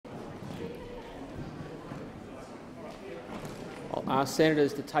Ask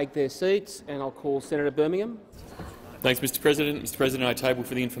senators to take their seats, and I'll call Senator Birmingham. Thanks, Mr President. Mr President, I table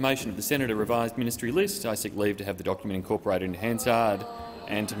for the information of the Senate a revised ministry list. I seek leave to have the document incorporated into Hansard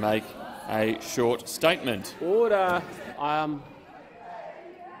and to make a short statement. Order.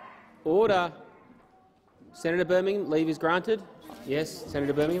 Order. Senator Birmingham, leave is granted. Yes,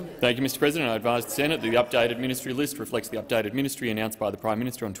 Senator Birmingham. Thank you, Mr President. I advise the Senate that the updated ministry list reflects the updated ministry announced by the Prime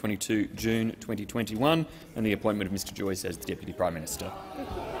Minister on 22 June 2021 and the appointment of Mr Joyce as the Deputy Prime Minister.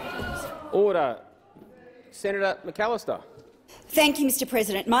 Order. Senator McAllister. Thank you, Mr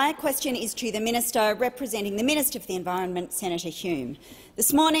President. My question is to the Minister representing the Minister for the Environment, Senator Hume.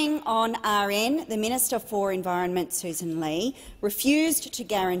 This morning on RN, the Minister for Environment, Susan Lee, refused to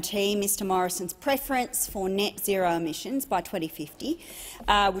guarantee Mr Morrison's preference for net zero emissions by 2050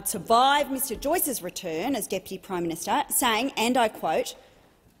 would survive Mr Joyce's return as Deputy Prime Minister, saying, and I quote,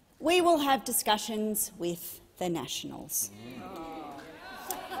 "We will have discussions with the Nationals."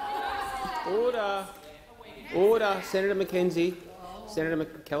 Order. Order. Senator McKenzie. Senator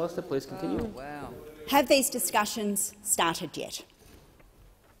McAllister, please continue. Have these discussions started yet?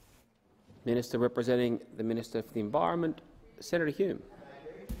 Minister representing the Minister for the Environment, Senator Hume.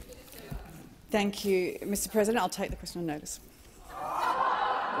 Thank you, Mr President. I'll take the question on notice.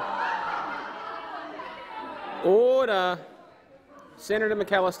 Order. Senator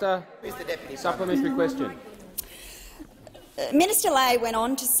McAllister, supplementary question. Minister Ley went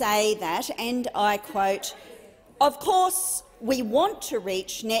on to say that, and I quote, "Of course, we want to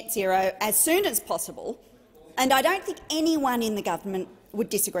reach net zero as soon as possible, and I don't think anyone in the government would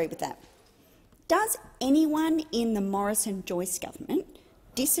disagree with that." Does anyone in the Morrison-Joyce government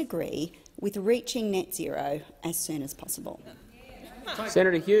disagree with reaching net zero as soon as possible?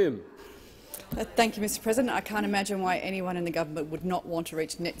 Senator Hume. Thank you, Mr President. I can't imagine why anyone in the government would not want to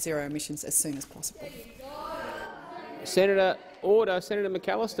reach net zero emissions as soon as possible. Senator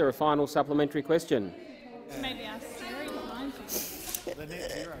McAllister, a final supplementary question.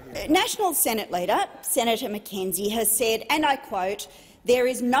 National Senate Leader Senator McKenzie has said, and I quote, "There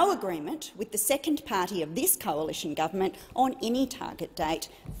is no agreement with the second party of this coalition government on any target date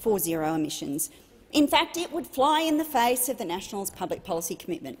for zero emissions. In fact, it would fly in the face of the Nationals' public policy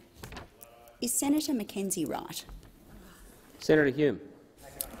commitment." Is Senator McKenzie right? Senator Hume.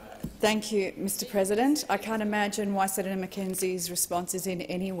 Thank you, Mr President. I can't imagine why Senator McKenzie's response is in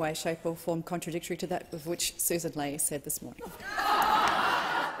any way, shape or form contradictory to that of which Susan Lee said this morning.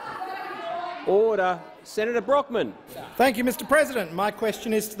 Order. Senator Brockman. Thank you, Mr President. My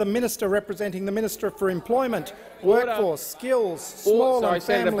question is to the Minister representing the Minister for Employment, Workforce, Skills, Small and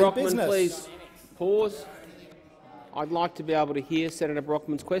Senator Family Brockman, Business. please pause. I'd like to be able to hear Senator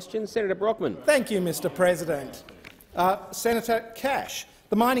Brockman's question. Senator Brockman. Thank you, Mr President. Senator Cash.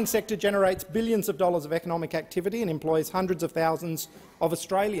 The mining sector generates billions of dollars of economic activity and employs hundreds of thousands of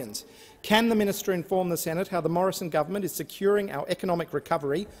Australians. Can the minister inform the Senate how the Morrison government is securing our economic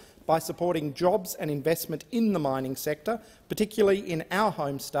recovery by supporting jobs and investment in the mining sector, particularly in our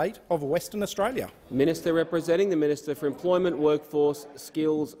home state of Western Australia? Minister representing the Minister for Employment, Workforce,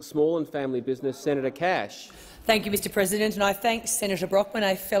 Skills, Small and Family Business, Senator Cash. Thank you, Mr President, and I thank Senator Brockman,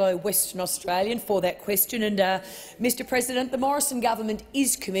 a fellow Western Australian, for that question. And, Mr President, the Morrison government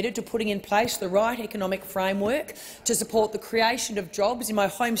is committed to putting in place the right economic framework to support the creation of jobs in my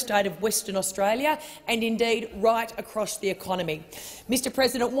home state of Western Australia and, indeed, right across the economy. Mr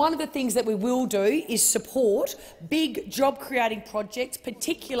President, one of the things that we will do is support big job-creating projects,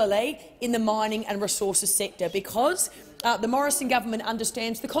 particularly in the mining and resources sector, because the Morrison government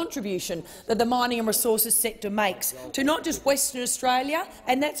understands the contribution that the mining and resources sector makes to not just Western Australia,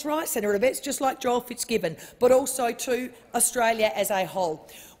 and that's right, Senator Abetz, just like Joel Fitzgibbon, but also to Australia as a whole.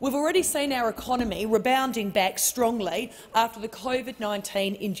 We've already seen our economy rebounding back strongly after the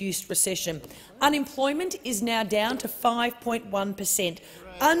COVID-19-induced recession. Unemployment is now down to 5.1%.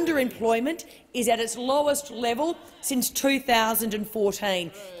 Underemployment is at its lowest level since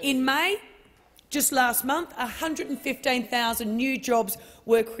 2014. In May, just last month, 115,000 new jobs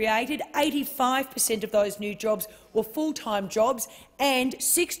were created. 85% of those new jobs were full-time jobs, and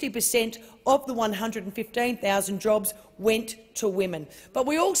 60% of the 115,000 jobs went to women. But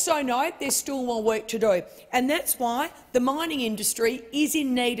we also know there's still more work to do, and that's why the mining industry is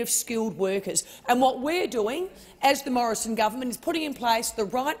in need of skilled workers. And what we're doing as the Morrison government is putting in place the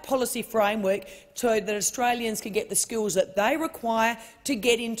right policy framework so that Australians can get the skills that they require to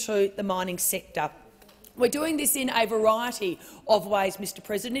get into the mining sector. We're doing this in a variety of ways, Mr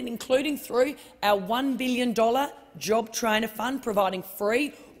President, including through our $1 billion Job Trainer Fund, providing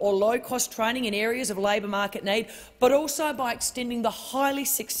free or low-cost training in areas of labour market need, but also by extending the highly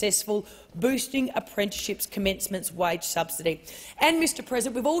successful Boosting Apprenticeships Commencements wage subsidy. And, Mr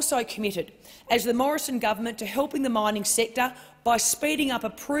President, we've also committed, as the Morrison government, to helping the mining sector by speeding up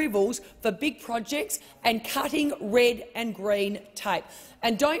approvals for big projects and cutting red and green tape.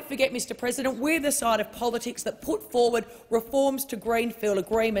 And don't forget, Mr President, we're the side of politics that put forward reforms to greenfield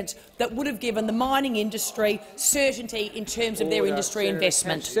agreements that would have given the mining industry certainty in terms of their industry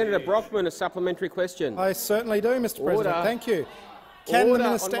investment. Senator Brockman, a supplementary question. I certainly do, Mr President. Thank you. Can the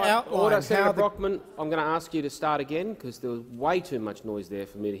minister outline Senator Brockman, I'm going to ask you to start again because there was way too much noise there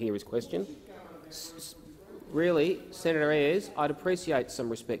for me to hear his question. Really, Senator Ayres, I'd appreciate some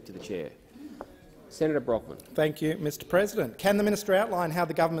respect to the chair. Senator Brockman. Thank you, Mr President. Can the minister outline how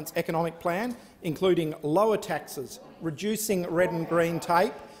the government's economic plan, including lower taxes, reducing red and green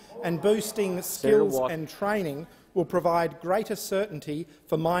tape and boosting skills and training, will provide greater certainty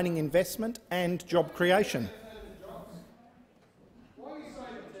for mining investment and job creation?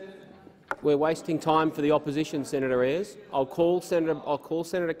 We're wasting time for the opposition, Senator Ayres. I'll call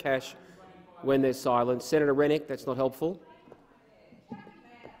Senator Cash when there's silence. Senator Rennick, that's not helpful.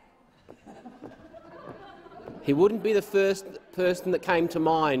 He wouldn't be the first person that came to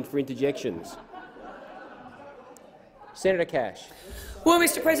mind for interjections. Senator Cash. Well,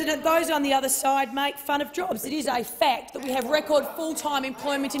 Mr President, those on the other side make fun of jobs. It is a fact that we have record full-time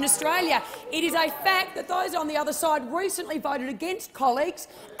employment in Australia. It is a fact that those on the other side recently voted against, colleagues,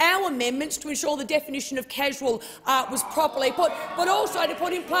 our amendments to ensure the definition of casual was properly put, but also to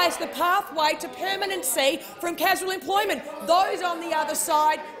put in place the pathway to permanency from casual employment. Those on the other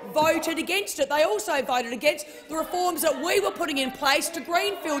side voted against it. They also voted against the reforms that we were putting in place to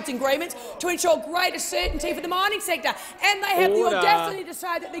greenfields agreements to ensure greater certainty for the mining sector. And they have the audacity to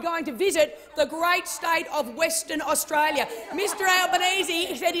say that they're going to visit the great state of Western Australia. Mr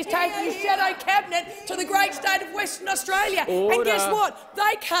Albanese said he's taking his shadow cabinet to the great state of Western Australia. And guess what?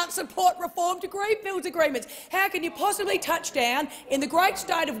 They can't support reform to greenfields agreements. How can you possibly touch down in the great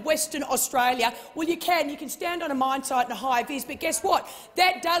state of Western Australia? Well, you can stand on a mine site in a high-vis, but guess what?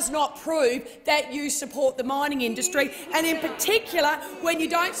 That does not prove that you support the mining industry, and in particular when you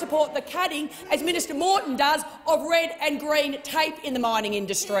don't support the cutting, as Minister Morton does, of red and green tape in the mining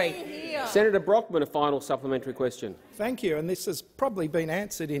industry. Senator Brockman, a final supplementary question. Thank you, and this has probably been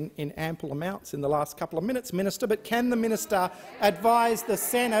answered in ample amounts in the last couple of minutes, Minister, but can the minister advise the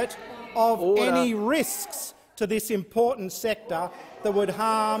Senate of any risks to this important sector that would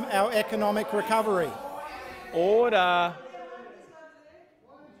harm our economic recovery? Order.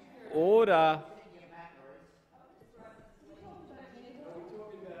 Order.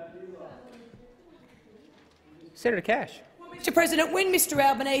 Senator Cash. Mr President, when Mr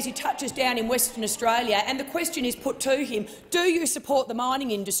Albanese touches down in Western Australia and the question is put to him, do you support the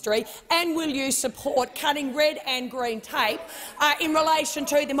mining industry and will you support cutting red and green tape in relation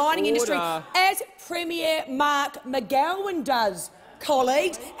to the mining industry, as Premier Mark McGowan does?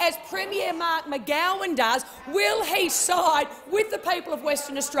 Colleagues, as Premier Mark McGowan does, will he side with the people of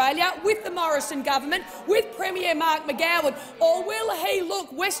Western Australia, with the Morrison government, with Premier Mark McGowan, or will he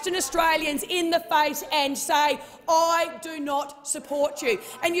look Western Australians in the face and say, I do not support you?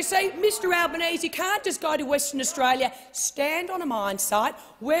 And you see, Mr Albanese, you can't just go to Western Australia, stand on a mine site,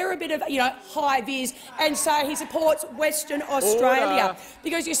 wear a bit of high-vis and say he supports Western Australia.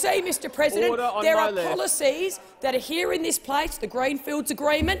 Because you see, Mr President, there are policies that are here in this place, the Greenfields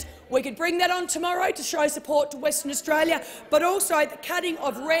Agreement. We could bring that on tomorrow to show support to Western Australia, but also the cutting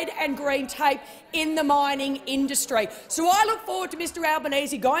of red and green tape in the mining industry. So I look forward to Mr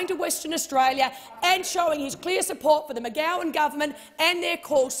Albanese going to Western Australia and showing his clear support for the McGowan government and their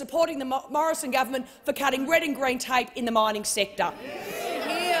call supporting the Morrison government for cutting red and green tape in the mining sector.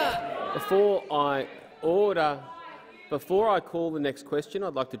 Before I call the next question,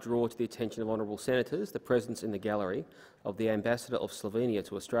 I'd like to draw to the attention of honourable senators the presence in the gallery of the Ambassador of Slovenia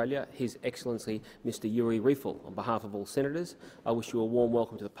to Australia, His Excellency Mr Yuri Rifel. On behalf of all senators, I wish you a warm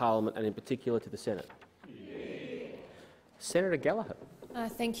welcome to the Parliament and in particular to the Senate. Senator Gallagher.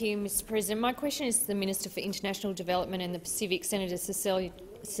 Thank you, Mr President. My question is to the Minister for International Development and the Pacific, Senator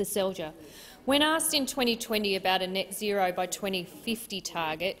Seselja. When asked in 2020 about a net zero by 2050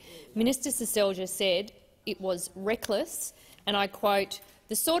 target, Minister Seselja said it was reckless, and I quote,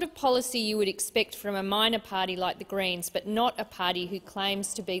 "the sort of policy you would expect from a minor party like the Greens, but not a party who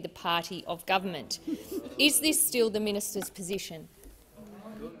claims to be the party of government." Is this still the minister's position?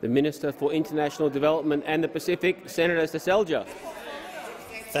 The Minister for International Development and the Pacific, Senator Seselja.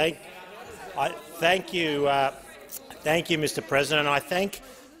 Thank you, Mr President. I thank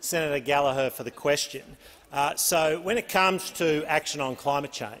Senator Gallagher for the question. So when it comes to action on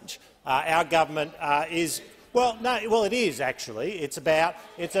climate change, our government is it is actually. It's about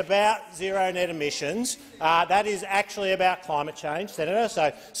zero net emissions. That is actually about climate change, Senator.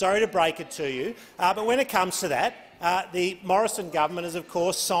 So sorry to break it to you, but when it comes to that, the Morrison government has, of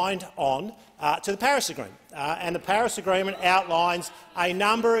course, signed on to the Paris Agreement, and the Paris Agreement outlines a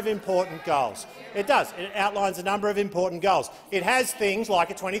number of important goals. It does. It outlines a number of important goals. It has things like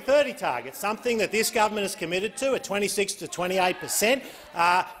a 2030 target, something that this government is committed to at 26 to 28%,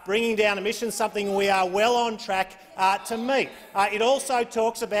 bringing down emissions, something we are well on track to meet. It also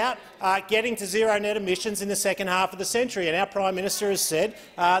talks about getting to zero net emissions in the second half of the century, and our Prime Minister has said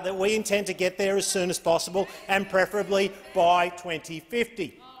that we intend to get there as soon as possible, and preferably by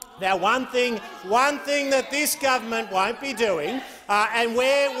 2050. Now, one thing that this government won't be doing, and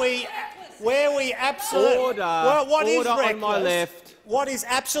where we absolutely what is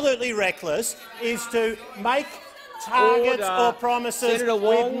absolutely reckless is to make targets or promises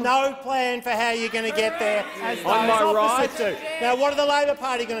with no plan for how you're going to get there, as those opposite do. Now, what are the Labor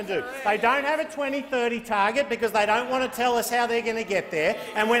Party going to do? They don't have a 2030 target because they don't want to tell us how they're going to get there,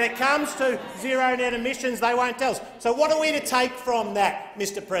 and when it comes to zero net emissions, they won't tell us. So what are we to take from that,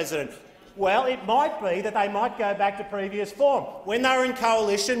 Mr President? Well, it might be that they might go back to previous form. When they were in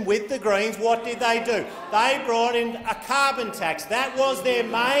coalition with the Greens, what did they do? They brought in a carbon tax. That was their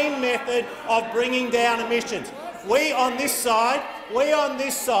main method of bringing down emissions. We on this side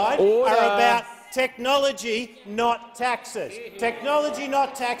are about technology, not taxes. Technology,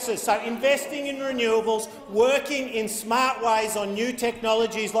 not taxes. So investing in renewables, working in smart ways on new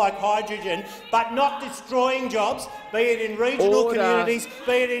technologies like hydrogen, but not destroying jobs, be it in regional communities,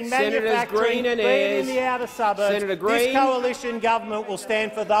 be it in manufacturing, be it in the outer suburbs. This coalition government will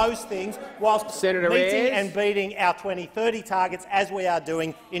stand for those things whilst meeting and beating our 2030 targets, as we are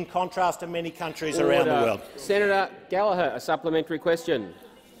doing, in contrast to many countries around the world. Senator Gallagher, a supplementary question.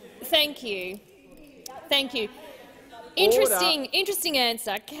 Thank you. Thank you. Interesting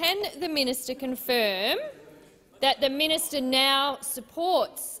answer. Can the minister confirm that the minister now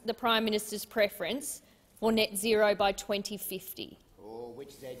supports the Prime Minister's preference for net zero by 2050?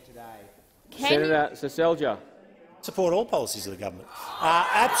 Which said today? Senator Seselja. Support all policies of the government.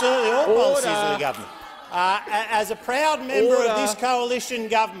 Absolutely all policies of the government. As a proud member of this coalition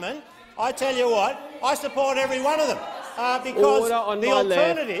government, I tell you what, I support every one of them because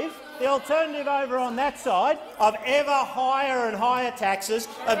the alternative over on that side of ever higher and higher taxes,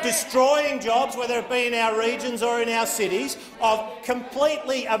 of destroying jobs, whether it be in our regions or in our cities, of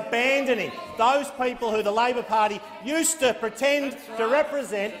completely abandoning those people who the Labor Party used to pretend to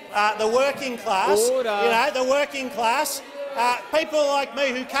represent, the working class, the working class, people like me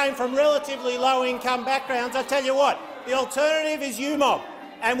who came from relatively low-income backgrounds. I tell you what, the alternative is UMOB.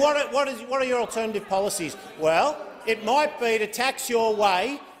 And what are your alternative policies? Well, it might be to tax your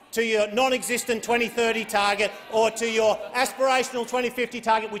way to your non-existent 2030 target or to your aspirational 2050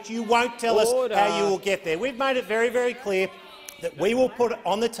 target, which you won't tell us how you will get there. We've made it very, very clear that we will put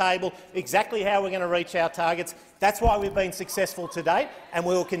on the table exactly how we're going to reach our targets. That's why we've been successful to date, and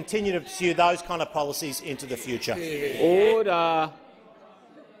we will continue to pursue those kind of policies into the future. Order.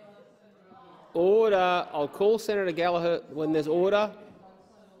 Order. I'll call Senator Gallagher when there's order.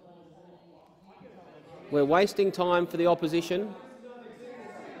 We're wasting time for the opposition.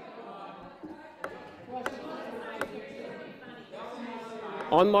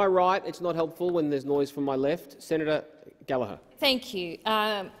 On my right, it's not helpful when there's noise from my left. Senator Gallagher. Thank you.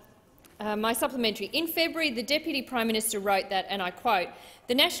 My supplementary. In February, the Deputy Prime Minister wrote that, and I quote,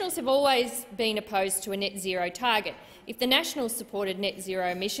 "The Nationals have always been opposed to a net zero target. If the Nationals supported net zero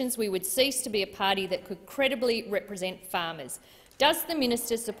emissions, we would cease to be a party that could credibly represent farmers." Does the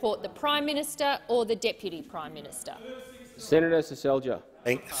minister support the Prime Minister or the Deputy Prime Minister? Senator Seselja.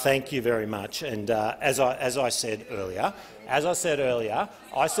 Thank you very much. And as I said earlier,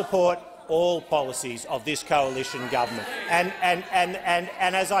 I support all policies of this coalition government. And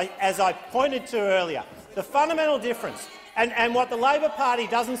as I pointed to earlier, the fundamental difference, and what the Labor Party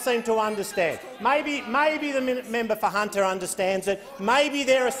doesn't seem to understand, maybe the member for Hunter understands it, maybe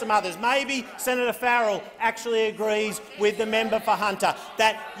there are some others, maybe Senator Farrell actually agrees with the member for Hunter,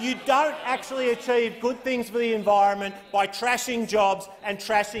 that you don't actually achieve good things for the environment by trashing jobs and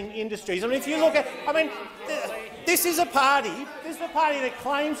trashing industries. I mean, if you look at, this is a party that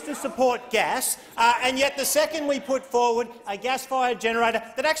claims to support gas, and yet the second we put forward a gas-fired generator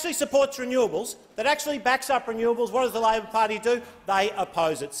that actually supports renewables, that actually backs up renewables, what does the Labor Party do? They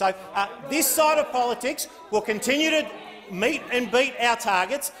oppose it. So this side of politics will continue to meet and beat our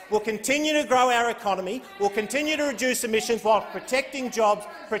targets, will continue to grow our economy, will continue to reduce emissions while protecting jobs,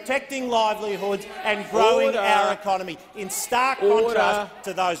 protecting livelihoods and growing our economy, in stark contrast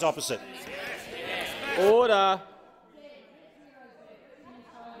to those opposite. Order.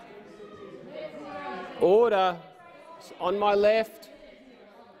 Order. On my left.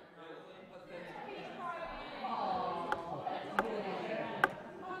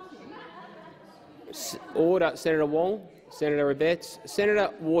 Order. Senator Wong. Senator Abetz. Senator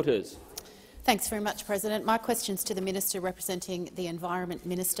Waters. Thanks very much, President. My question is to the Minister representing the Environment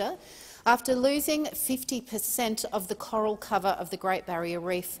Minister. After losing 50% of the coral cover of the Great Barrier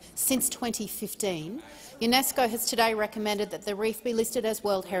Reef since 2015, UNESCO has today recommended that the reef be listed as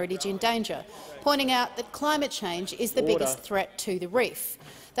World Heritage in Danger, pointing out that climate change is the biggest threat to the reef.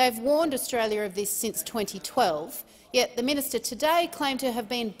 They have warned Australia of this since 2012, yet the Minister today claimed to have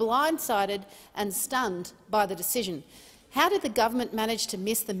been blindsided and stunned by the decision. How did the government manage to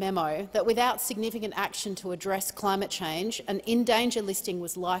miss the memo that without significant action to address climate change, an in-danger listing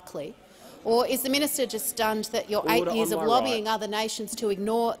was likely? Or is the minister just stunned that your 8 years of lobbying other nations to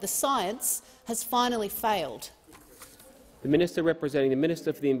ignore the science has finally failed? The Minister representing the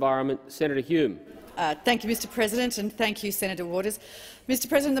Minister for the Environment, Senator Hume. Thank you, Mr President, and thank you, Senator Waters. Mr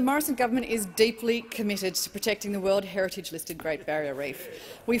President, the Morrison government is deeply committed to protecting the World Heritage-listed Great Barrier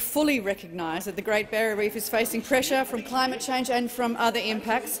Reef. We fully recognise that the Great Barrier Reef is facing pressure from climate change and from other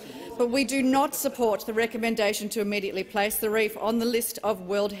impacts, but we do not support the recommendation to immediately place the reef on the list of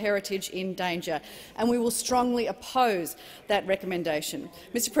World Heritage in Danger, and we will strongly oppose that recommendation.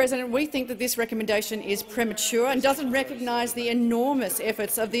 Mr President, we think that this recommendation is premature and doesn't recognise the enormous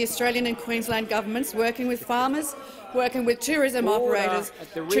efforts of the Australian and Queensland governments working with farmers, working with tourism operators,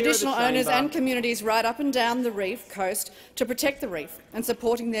 traditional owners and communities right up and down the reef coast to protect the reef and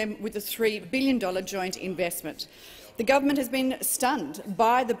supporting them with the $3 billion joint investment. The government has been stunned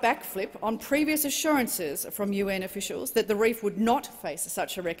by the backflip on previous assurances from UN officials that the reef would not face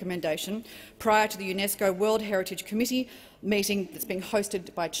such a recommendation prior to the UNESCO World Heritage Committee meeting that's being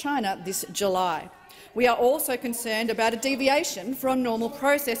hosted by China this July. We are also concerned about a deviation from normal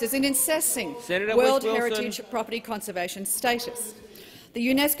processes in assessing World Heritage property conservation status. The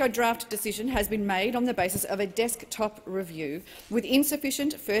UNESCO draft decision has been made on the basis of a desktop review, with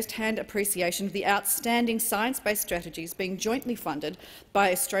insufficient first-hand appreciation of the outstanding science-based strategies being jointly funded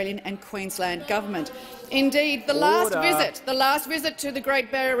by Australian and Queensland government. Indeed, the last visit to the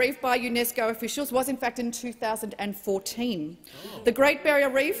Great Barrier Reef by UNESCO officials was in fact in 2014. The Great Barrier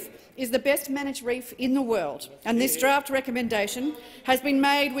Reef is the best-managed reef in the world, and this draft recommendation has been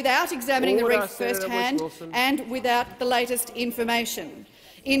made without examining the reef firsthand and without the latest information.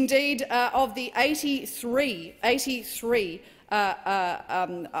 Indeed, of the 83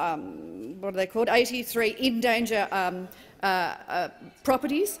 in danger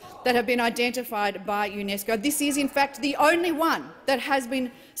properties that have been identified by UNESCO, this is in fact the only one that has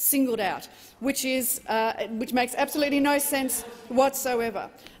been singled out, which makes absolutely no sense whatsoever.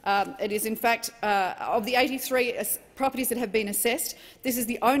 It is in fact of the 83 properties that have been assessed, this is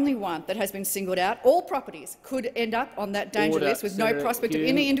the only one that has been singled out. All properties could end up on that danger list with no prospect of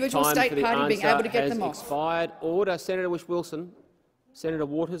any individual state party being able to get them off. Expired. Order. Senator Whish-Wilson. Senator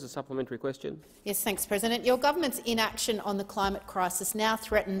Waters, a supplementary question. Yes, thanks, President. Your government's inaction on the climate crisis now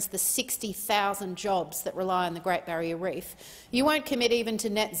threatens the 60,000 jobs that rely on the Great Barrier Reef. You won't commit even to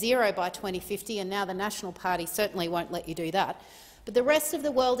net zero by 2050, and now the National Party certainly won't let you do that. But the rest of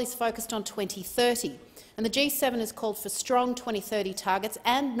the world is focused on 2030, and the G7 has called for strong 2030 targets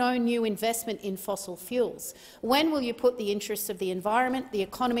and no new investment in fossil fuels. When will you put the interests of the environment, the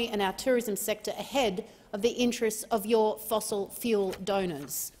economy and our tourism sector ahead of the interests of your fossil fuel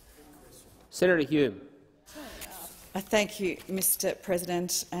donors? Senator Hume. Thank you, Mr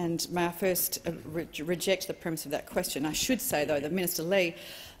President. And may I first reject the premise of that question. I should say, though, that Minister Lee,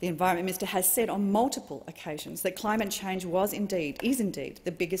 the Environment Minister, has said on multiple occasions that climate change is indeed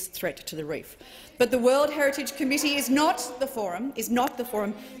the biggest threat to the reef. But the World Heritage Committee is not the forum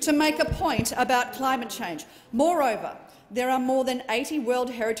to make a point about climate change. Moreover, there are more than 80 World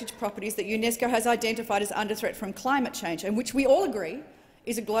Heritage properties that UNESCO has identified as under threat from climate change, and which we all agree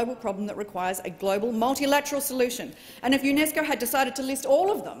is a global problem that requires a global multilateral solution. And if UNESCO had decided to list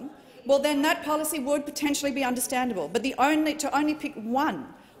all of them, well, then that policy would potentially be understandable. But to only pick one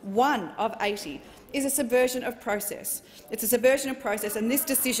of 80 is a subversion of process. It's a subversion of process, and this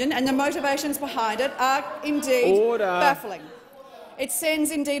decision and the motivations behind it are indeed baffling. It sends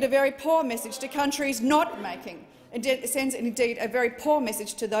indeed a very poor message to countries not making. It sends indeed a very poor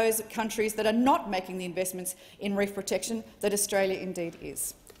message to those countries that are not making the investments in reef protection that Australia indeed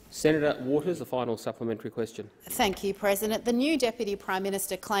is. Senator Waters, the final supplementary question. Thank you, President. The new Deputy Prime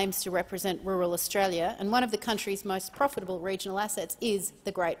Minister claims to represent rural Australia, and one of the country's most profitable regional assets is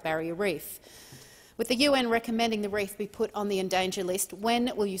the Great Barrier Reef. With the UN recommending the reef be put on the endangered list,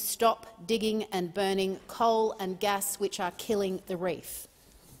 when will you stop digging and burning coal and gas which are killing the reef?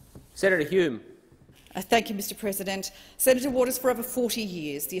 Senator Hume. Thank you, Mr President. Senator Waters, for over 40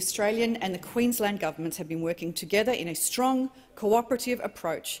 years, the Australian and the Queensland governments have been working together in a strong, cooperative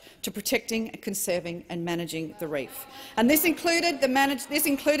approach to protecting, conserving and managing the reef. And this included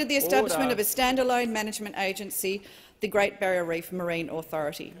the establishment of a standalone management agency, the Great Barrier Reef Marine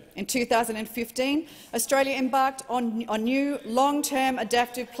Authority. In 2015, Australia embarked on a new long-term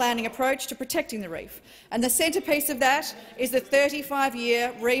adaptive planning approach to protecting the reef, and the centrepiece of that is the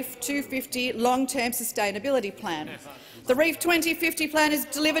 35-year Reef 250 long-term sustainability plan. The Reef 2050 plan is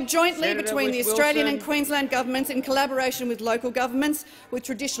delivered jointly between the Australian and Queensland governments in collaboration with local governments, with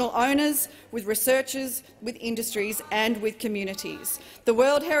traditional owners, with researchers, with industries and with communities. The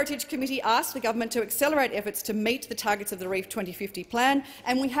World Heritage Committee asked the government to accelerate efforts to meet the targets of the Reef 2050 plan,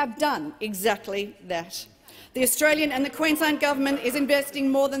 and we have done exactly that. The Australian and the Queensland government is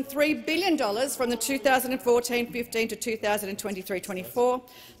investing more than $3 billion from the 2014-15 to 2023-24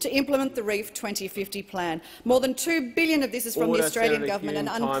 to implement the Reef 2050 plan. More than $2 billion of this is from the Australian government, an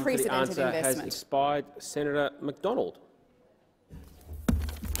unprecedented investment. Has expired. Senator McDonald.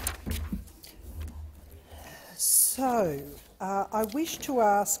 I wish to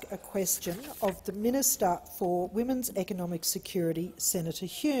ask a question of the Minister for Women's Economic Security, Senator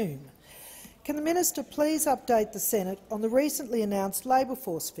Hume. Can the minister please update the Senate on the recently announced labour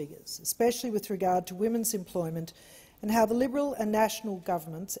force figures, especially with regard to women's employment, and how the Liberal and National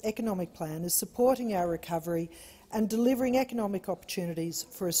government's economic plan is supporting our recovery and delivering economic opportunities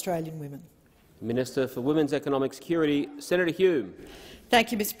for Australian women? Minister for Women's Economic Security, Senator Hume.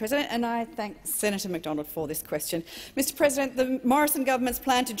 Thank you, Mr President, and I thank Senator McDonald for this question. Mr President, the Morrison government's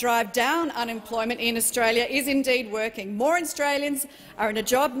plan to drive down unemployment in Australia is indeed working. More Australians are in a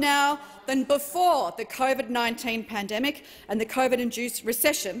job now than before the COVID-19 pandemic and the COVID-induced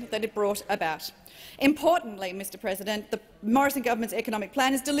recession that it brought about. Importantly, Mr President, the Morrison government's economic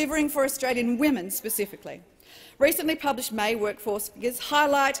plan is delivering for Australian women specifically. Recently published May workforce figures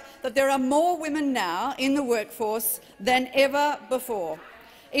highlight that there are more women now in the workforce than ever before.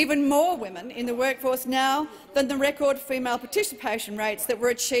 Even more women in the workforce now than the record female participation rates that were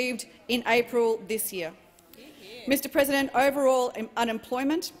achieved in April this year. Mr President, overall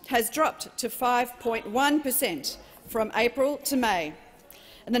unemployment has dropped to 5.1% from April to May,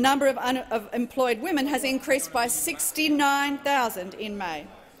 and the number of employed women has increased by 69,000 in May.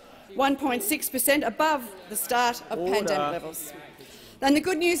 1.6% above the start of pandemic levels. And the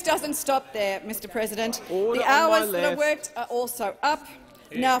good news doesn't stop there, Mr President. The hours that are worked are also up,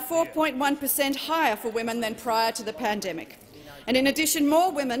 now 4.1% higher for women than prior to the pandemic. And in addition,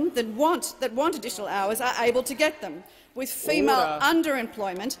 more women that want additional hours are able to get them, with female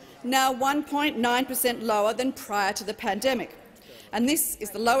underemployment now 1.9% lower than prior to the pandemic. And this is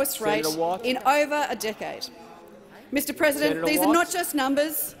the lowest rate in over a decade. Mr President, these are not just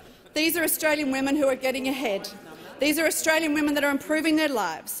numbers. These are Australian women who are getting ahead. These are Australian women that are improving their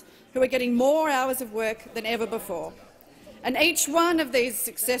lives, who are getting more hours of work than ever before. And each one of these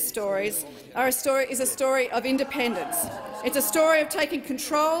success stories is a story of independence. It's a story of taking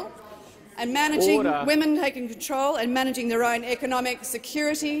control and managing women taking control and managing their own economic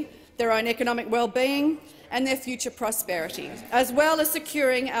security, their own economic well-being and their future prosperity, as well as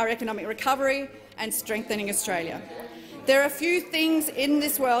securing our economic recovery and strengthening Australia. There are few things in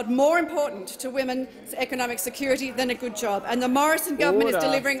this world more important to women's economic security than a good job, and the Morrison government is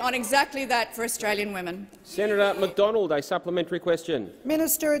delivering on exactly that for Australian women. Senator McDonald, a supplementary question.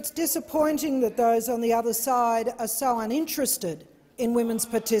 Minister, it's disappointing that those on the other side are so uninterested in women's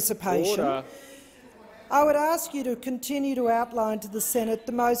participation. I would ask you to continue to outline to the Senate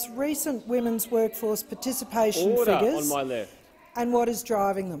the most recent women's workforce participation figures and what is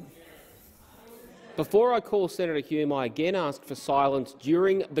driving them. Before I call Senator Hume, I again ask for silence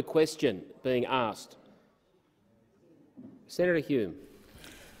during the question being asked. Senator Hume.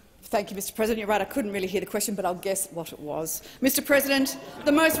 Thank you, Mr President. You're right, I couldn't really hear the question, but I'll guess what it was. Mr President,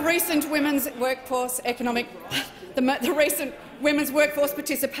 the most recent women's workforce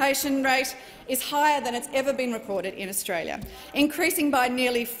participation rate is higher than it's ever been recorded in Australia, increasing by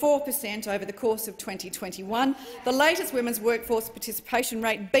nearly 4% over the course of 2021. The latest women's workforce participation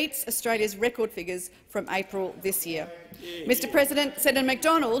rate beats Australia's record figures from April this year. Mr President, Senator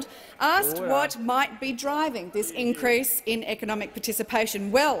McDonald asked what might be driving this increase in economic participation.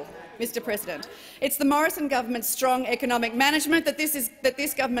 Well, Mr President, it's the Morrison government's strong economic management that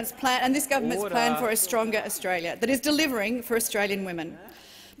this government's plan for a stronger Australia that is delivering for Australian women.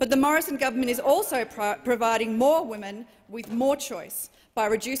 But the Morrison government is also providing more women with more choice by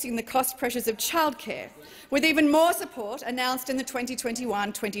reducing the cost pressures of childcare, with even more support announced in the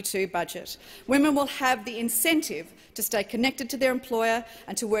 2021-22 budget. Women will have the incentive to stay connected to their employer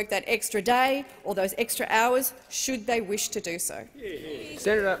and to work that extra day or those extra hours should they wish to do so.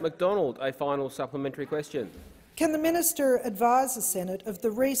 Senator McDonald, a final supplementary question. Can the minister advise the Senate of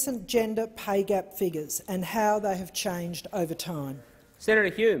the recent gender pay gap figures and how they have changed over time? Senator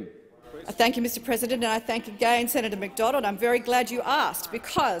Hume. Thank you, Mr President, and I thank again Senator McDonald. I'm very glad you asked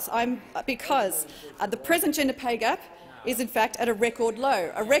because the present gender pay gap is in fact at a record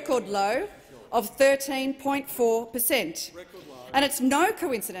low of 13.4%. And it's no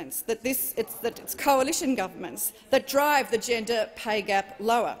coincidence that it's coalition governments that drive the gender pay gap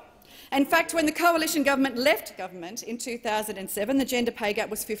lower. In fact, when the coalition government left government in 2007, the gender pay gap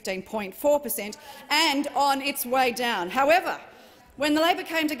was 15.4% and on its way down. However, when the Labor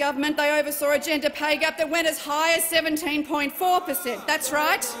came to government, they oversaw a gender pay gap that went as high as 17.4%. That's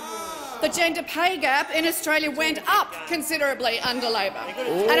right. The gender pay gap in Australia went up considerably under Labor.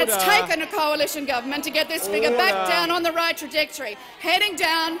 And it's taken a coalition government to get this figure back down on the right trajectory, heading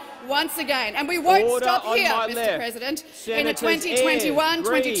down once again. And we won't stop here, Mr President. In the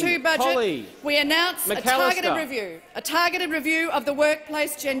 2021-22 budget, we announced a targeted review of the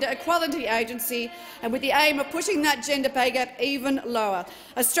Workplace Gender Equality Agency, and with the aim of pushing that gender pay gap even lower.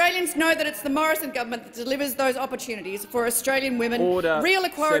 Australians know that it's the Morrison government that delivers those opportunities for Australian women. Real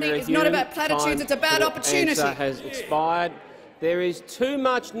equality is not about platitudes, it's about opportunity. Answer has expired. There is too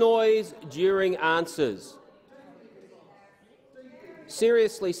much noise during answers.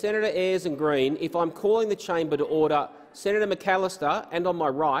 Seriously, Senator Ayres and Green, if I'm calling the chamber to order, Senator McAllister and on my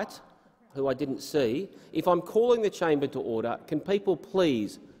right, who I didn't see, if I'm calling the chamber to order, can people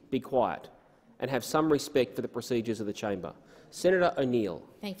please be quiet and have some respect for the procedures of the chamber? Senator O'Neill.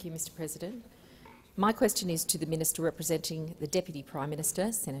 Thank you, Mr President. My question is to the Minister representing the Deputy Prime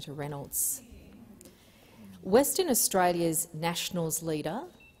Minister, Senator Reynolds. Western Australia's Nationals leader,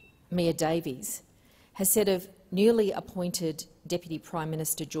 Mia Davies, has said of newly appointed Deputy Prime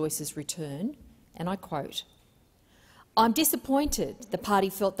Minister Joyce's return, and I quote, "I'm disappointed the party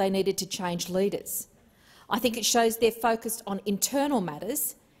felt they needed to change leaders. I think it shows they're focused on internal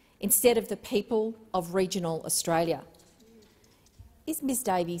matters instead of the people of regional Australia." Is Ms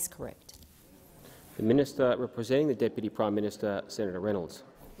Davies correct? The Minister representing the Deputy Prime Minister, Senator Reynolds.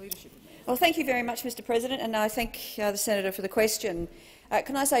 Well, thank you very much, Mr President, and I thank the Senator for the question.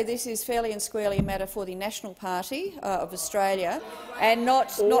 Can I say this is fairly and squarely a matter for the National Party of Australia and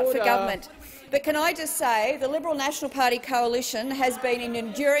not for government. But can I just say the Liberal National Party coalition has been an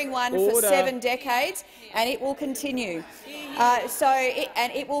enduring one for 7 decades, and it will continue.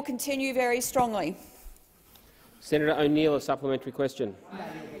 And it will continue very strongly. Senator O'Neill, a supplementary question.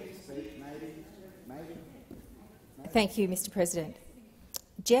 Thank you, Mr President.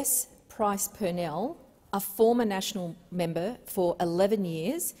 Jess Price-Purnell, a former national member for 11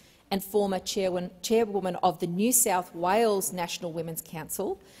 years and former chairwoman of the New South Wales National Women's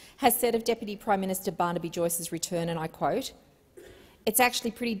Council, has said of Deputy Prime Minister Barnaby Joyce's return, and I quote, "It's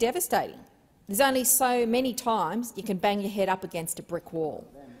actually pretty devastating. There's only so many times you can bang your head up against a brick wall."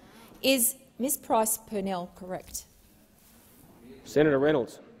 Is Ms Price-Purnell correct? Senator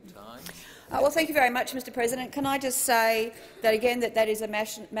Reynolds. Well, thank you very much, Mr President. Can I just say that again that is a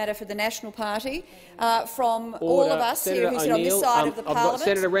matter for the National Party from all of us here who sit on this side of the Parliament.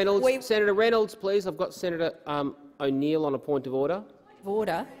 Senator Reynolds. Senator Reynolds, please. I've got Senator O'Neill on a point of order.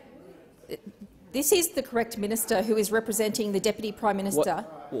 Order. This is the correct minister who is representing the Deputy Prime Minister,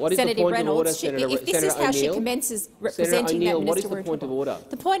 what is Senator the point Reynolds. Of order, if this is how she commences representing that minister, what is the point of order?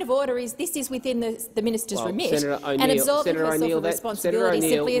 The point of order is this is within the minister's remit, and Senator absorbing herself of responsibility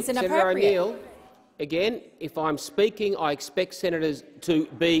simply isn't appropriate. Senator O'Neill, again, if I'm speaking, I expect senators to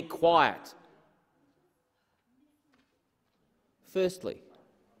be quiet. Firstly,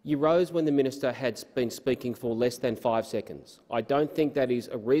 you rose when the minister had been speaking for less than 5 seconds. I don't think that is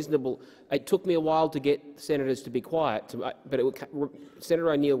a reasonable. It took me a while to get senators to be quiet, Senator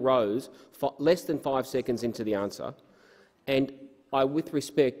O'Neill rose for less than 5 seconds into the answer, and I, with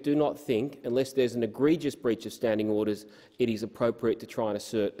respect, do not think, unless there's an egregious breach of standing orders, it is appropriate to try and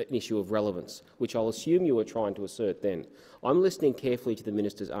assert an issue of relevance, which I'll assume you were trying to assert then. I'm listening carefully to the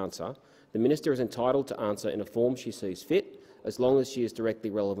minister's answer. The minister is entitled to answer in a form she sees fit, as long as she is directly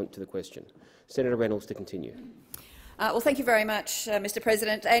relevant to the question. Senator Reynolds to continue. Well, thank you very much, Mr.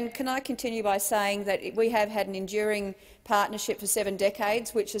 President. And can I continue by saying that we have had an enduring partnership for 7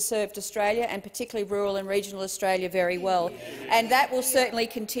 decades, which has served Australia and particularly rural and regional Australia very well, and that will certainly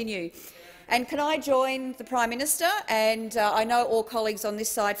continue. And can I join the Prime Minister and I know all colleagues on this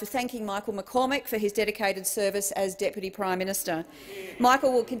side for thanking Michael McCormack for his dedicated service as Deputy Prime Minister.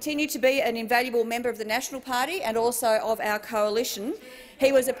 Michael will continue to be an invaluable member of the National Party and also of our coalition.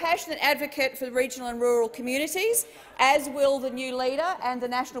 He was a passionate advocate for regional and rural communities, as will the new leader and the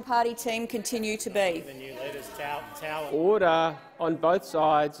National Party team continue to be. The new leader's tower. Order on both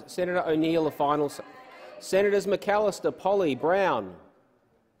sides. Senator O'Neill, the final. Senators McAllister, Polly, Brown.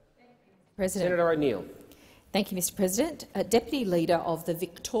 President. Senator O'Neill. Thank you, Mr. President. Deputy Leader of the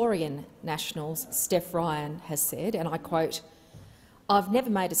Victorian Nationals, Steph Ryan, has said, and I quote, "I've never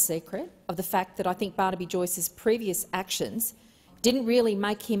made a secret of the fact that I think Barnaby Joyce's previous actions didn't really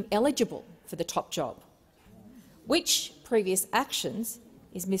make him eligible for the top job." Which previous actions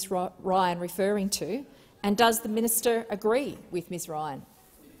is Ms Ryan referring to, and does the minister agree with Ms Ryan?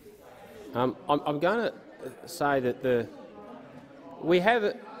 I'm going to say that we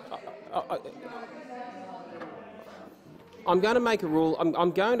have. I'm going to make a rule.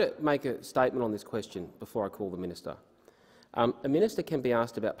 I'm going to make a statement on this question before I call the minister. A minister can be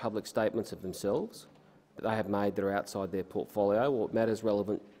asked about public statements of themselves that they have made that are outside their portfolio or matters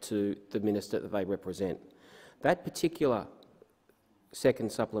relevant to the minister that they represent. That particular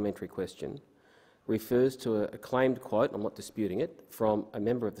second supplementary question refers to a claimed quote, I'm not disputing it, from a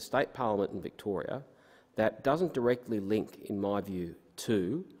member of the state parliament in Victoria that doesn't directly link, in my view,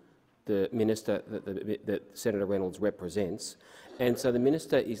 to the minister that Senator Reynolds represents, and so the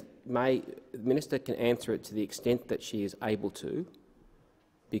minister can answer it to the extent that she is able to,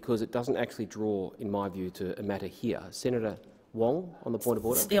 because it doesn't actually draw, in my view, to a matter here. Senator Wong, on the point of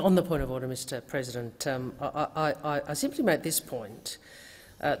order. Yeah, on the point of order, Mr. President, I simply make this point.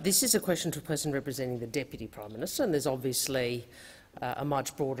 This is a question to a person representing the Deputy Prime Minister, and there's obviously a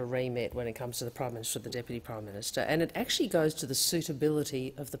much broader remit when it comes to the Prime Minister or the Deputy Prime Minister, and it actually goes to the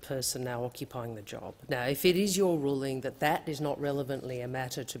suitability of the person now occupying the job. Now, if it is your ruling that that is not relevantly a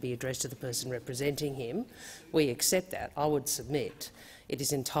matter to be addressed to the person representing him, we accept that. I would submit it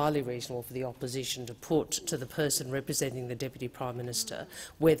is entirely reasonable for the opposition to put to the person representing the Deputy Prime Minister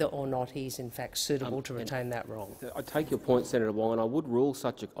whether or not he is in fact suitable to retain that role. I take your point, Senator Wong, and I would rule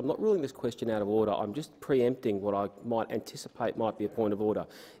such a— I'm not ruling this question out of order. I'm just preempting what I might anticipate might be a point of order.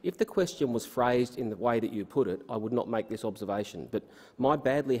 If the question was phrased in the way that you put it, I would not make this observation. But my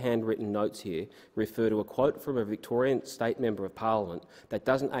badly handwritten notes here refer to a quote from a Victorian state member of parliament that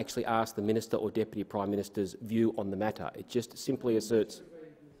doesn't actually ask the minister or Deputy Prime Minister's view on the matter. It just simply asserts.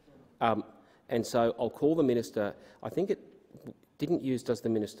 And so I'll call the minister. I think it didn't use "does the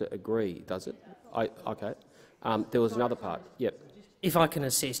minister agree," does it? Okay. There was another part. Yep. If I can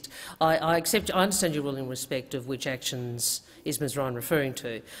assist, I understand your ruling in respect of which actions is Ms Ryan referring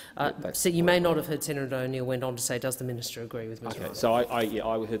to. So you may not have heard Senator O'Neill went on to say, "Does the minister agree with Ms Ryan?" So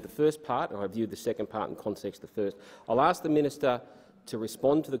I heard the first part, and I viewed the second part in context of the first. I'll ask the minister to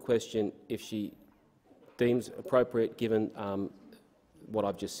respond to the question if she deems appropriate, given what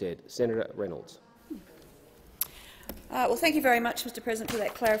I've just said. Senator Reynolds. Well, thank you very much, Mr. President, for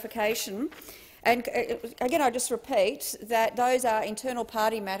that clarification. And again, I just repeat that those are internal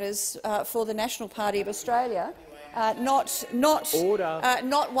party matters for the National Party of Australia, not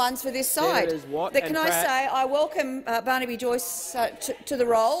ones for this side. Can I say I welcome Barnaby Joyce to the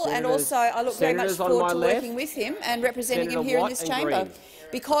role, and also I look very much forward to working with him and representing him here in this chamber,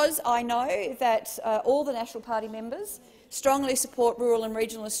 because I know that all the National Party members strongly support rural and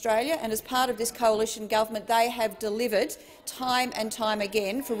regional Australia, and as part of this coalition government they have delivered time and time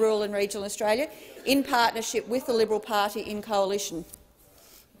again for rural and regional Australia in partnership with the Liberal Party in coalition.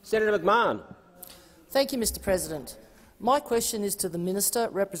 Senator McMahon. Thank you, Mr. President. My question is to the Minister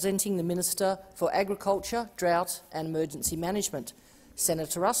representing the Minister for Agriculture, Drought and Emergency Management,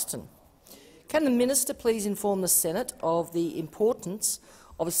 Senator Ruston. Can the Minister please inform the Senate of the importance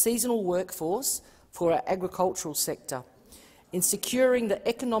of a seasonal workforce for our agricultural sector in securing the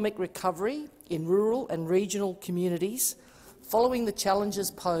economic recovery in rural and regional communities following the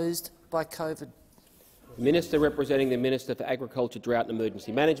challenges posed by COVID? Minister representing the Minister for Agriculture, Drought and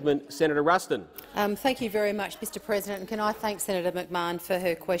Emergency Management, Senator Ruston. Thank you very much, Mr President. And can I thank Senator McMahon for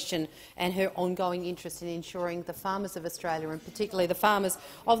her question and her ongoing interest in ensuring the farmers of Australia, and particularly the farmers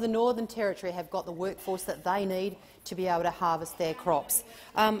of the Northern Territory, have got the workforce that they need to be able to harvest their crops.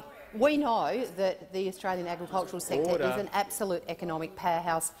 We know that the Australian agricultural sector is an absolute economic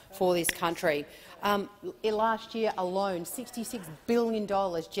powerhouse for this country. Last year alone, $66 billion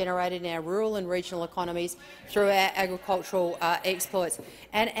generated in our rural and regional economies through our agricultural exports.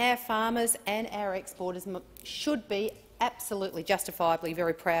 And our farmers and our exporters should be absolutely justifiably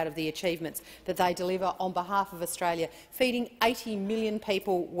very proud of the achievements that they deliver on behalf of Australia, feeding 80 million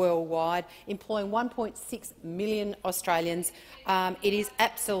people worldwide, employing 1.6 million Australians. It is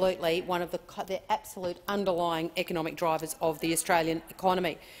absolutely one of the absolute underlying economic drivers of the Australian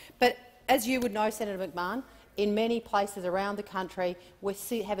economy. But as you would know, Senator McMahon, in many places around the country, we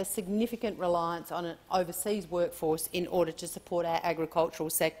have a significant reliance on an overseas workforce in order to support our agricultural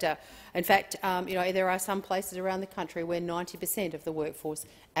sector. In fact, there are some places around the country where 90% of the workforce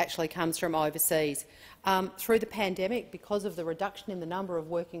actually comes from overseas. Through the pandemic, because of the reduction in the number of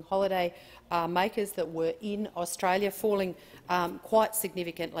working holiday makers that were in Australia falling quite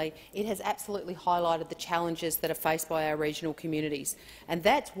significantly, it has absolutely highlighted the challenges that are faced by our regional communities. And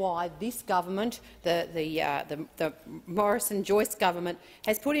that's why this government, the Morrison-Joyce government,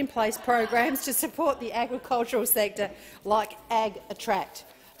 has put in place programs to support the agricultural sector like Ag Attract.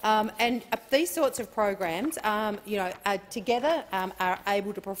 And these sorts of programs, together are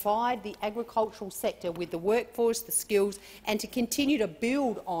able to provide the agricultural sector with the workforce, the skills, and to continue to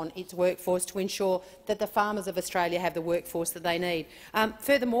build on its workforce to ensure that the farmers of Australia have the workforce that they need.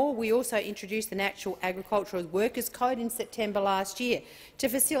 Furthermore, we also introduced the National Agricultural Workers Code in September last year to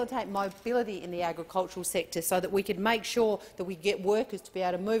facilitate mobility in the agricultural sector so that we could make sure that we get workers to be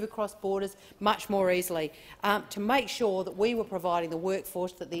able to move across borders much more easily, to make sure that we were providing the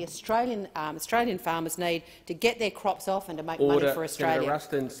workforce that the Australian farmers need to get their crops off and to make money for Australia. Senator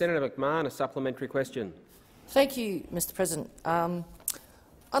Ruston. Senator McMahon, a supplementary question. Thank you, Mr President.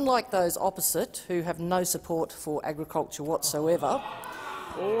 Unlike those opposite, who have no support for agriculture whatsoever,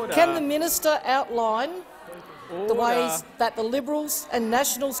 can the minister outline the ways that the Liberals and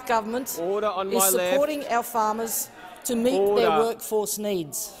Nationals government is supporting our farmers to meet their workforce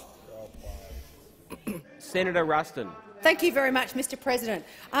needs? Senator Ruston. Thank you very much, Mr President.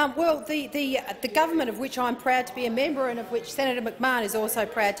 The government of which I'm proud to be a member and of which Senator McMahon is also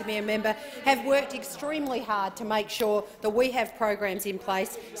proud to be a member have worked extremely hard to make sure that we have programs in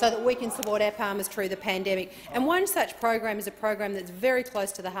place so that we can support our farmers through the pandemic. And one such program is a program that's very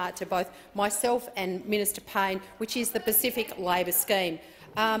close to the heart to both myself and Minister Payne, which is the Pacific Labor Scheme.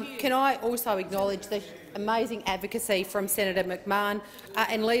 Can I also acknowledge the amazing advocacy from Senator McMahon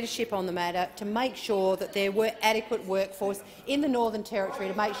and leadership on the matter to make sure that there were adequate workforce in the Northern Territory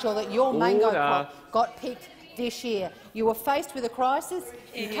to make sure that your mango crop got picked this year. You were faced with a crisis,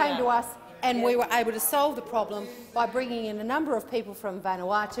 you came to us and we were able to solve the problem by bringing in a number of people from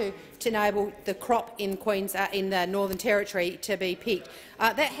Vanuatu to enable the crop in the Northern Territory to be picked.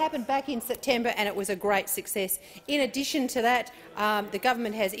 That happened back in September and it was a great success. In addition to that, the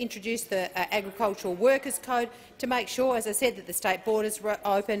government has introduced the Agricultural Workers Code to make sure, as I said, that the state borders were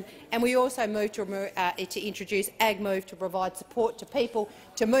open, and we also moved to introduce AgMove to provide support to people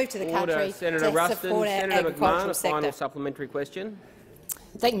to move to the country Senator to Ruston. support our Senator agricultural McMahon, a sector. final supplementary question.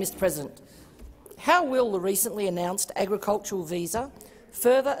 Thank you, Mr President. How will the recently announced agricultural visa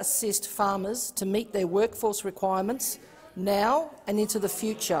further assist farmers to meet their workforce requirements now and into the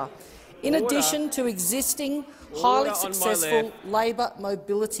future, in addition to existing highly successful labour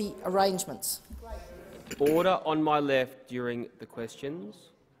mobility arrangements? Order on my left during the questions.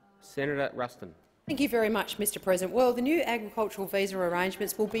 Senator Ruston. Thank you very much, Mr President. Well, the new agricultural visa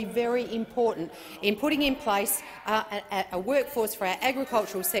arrangements will be very important in putting in place a workforce for our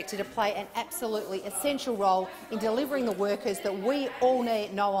agricultural sector to play an absolutely essential role in delivering the workers that we all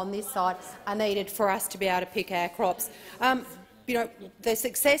know on this side are needed for us to be able to pick our crops. The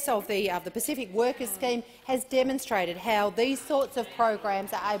success of the Pacific Workers Scheme has demonstrated how these sorts of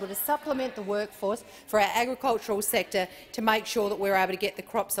programs are able to supplement the workforce for our agricultural sector to make sure that we're able to get the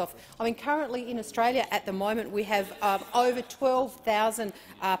crops off. I mean, currently in Australia at the moment we have over 12,000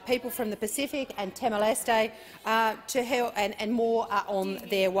 people from the Pacific and Timor-Leste to help, and more are on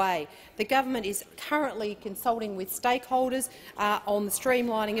their way. The government is currently consulting with stakeholders on the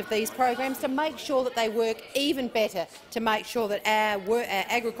streamlining of these programs to make sure that they work even better, to make sure that that our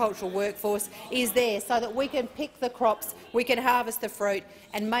agricultural workforce is there so that we can pick the crops, we can harvest the fruit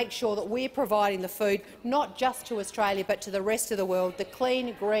and make sure that we're providing the food not just to Australia but to the rest of the world, the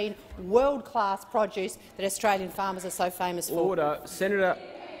clean, green, world-class produce that Australian farmers are so famous for. Order.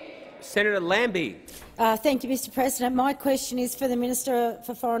 Senator Lambie. Thank you, Mr President. My question is for the Minister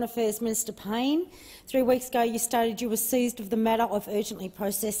for Foreign Affairs, Minister Payne. 3 weeks ago you stated you were seized of the matter of urgently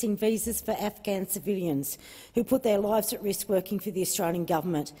processing visas for Afghan civilians who put their lives at risk working for the Australian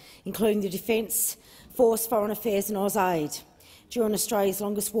government, including the Defence Force, Foreign Affairs and AusAid, during Australia's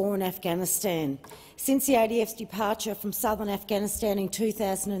longest war in Afghanistan. Since the ADF's departure from southern Afghanistan in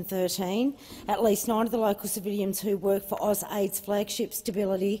 2013, at least 9 of the local civilians who work for AusAid's flagship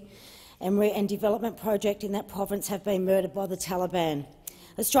stability and development project in that province have been murdered by the Taliban.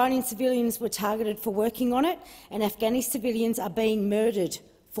 Australian civilians were targeted for working on it, and Afghani civilians are being murdered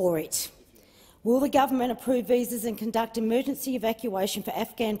for it. Will the government approve visas and conduct emergency evacuation for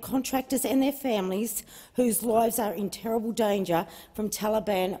Afghan contractors and their families whose lives are in terrible danger from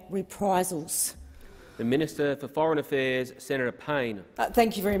Taliban reprisals? The Minister for Foreign Affairs, Senator Payne.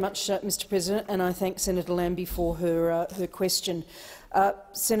 Thank you very much, Mr President, and I thank Senator Lambie for her question.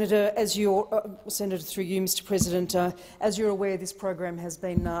 Senator, through you, Mr President, as you're aware, this program has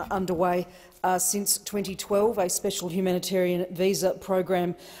been underway since 2012. A special humanitarian visa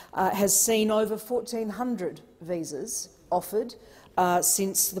program has seen over 1,400 visas offered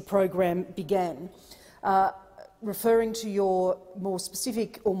since the program began. Referring to your more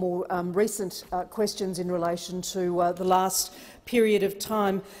specific or more recent questions in relation to the last period of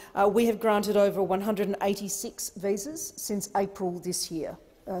time, we have granted over 186 visas since April this year.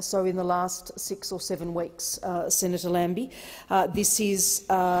 So in the last 6 or 7 weeks, Senator Lambie. This is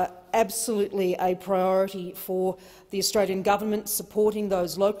absolutely a priority for the Australian government, supporting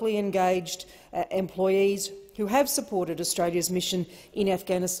those locally engaged employees who have supported Australia's mission in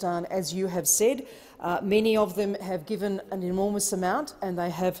Afghanistan, as you have said. Many of them have given an enormous amount and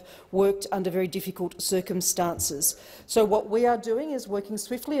they have worked under very difficult circumstances. So what we are doing is working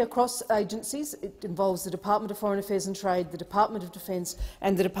swiftly across agencies. It involves the Department of Foreign Affairs and Trade, the Department of Defence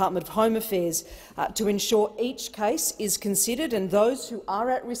and the Department of Home Affairs to ensure each case is considered and those who are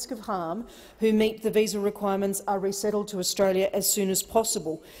at risk of harm, who meet the visa requirements, are resettled to Australia as soon as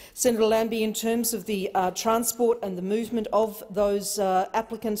possible. Senator Lambie, in terms of the transport and the movement of those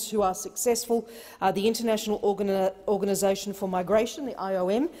applicants who are successful, the International Organisation for Migration, the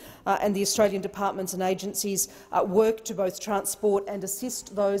IOM, and the Australian departments and agencies work to both transport and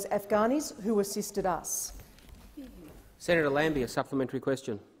assist those Afghanis who assisted us. Senator Lambie, a supplementary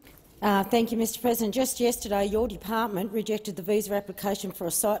question. Thank you, Mr President. Just yesterday, your department rejected the visa application for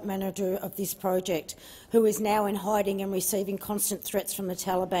a site manager of this project, who is now in hiding and receiving constant threats from the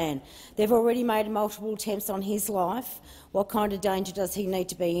Taliban. They've already made multiple attempts on his life. What kind of danger does he need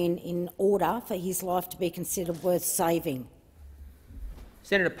to be in order for his life to be considered worth saving?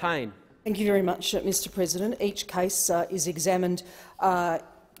 Senator Payne. Thank you very much, Mr President. Each case is examined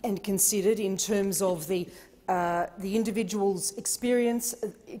and considered in terms of the individual's experience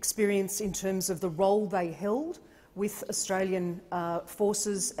in terms of the role they held with Australian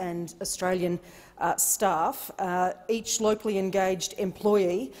forces and Australian staff. Each locally engaged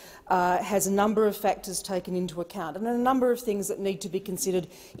employee has a number of factors taken into account and a number of things that need to be considered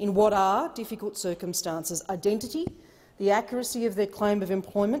in what are difficult circumstances: identity, the accuracy of their claim of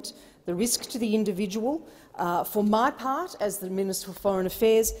employment, the risk to the individual. For my part, as the Minister for Foreign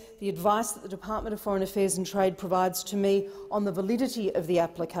Affairs, the advice that the Department of Foreign Affairs and Trade provides to me on the validity of the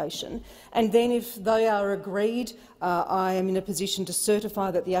application, and then if they are agreed, I am in a position to certify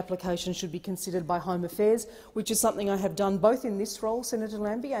that the application should be considered by Home Affairs, which is something I have done both in this role, Senator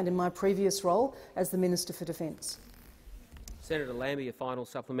Lambie, and in my previous role as the Minister for Defence. Senator Lambie, a final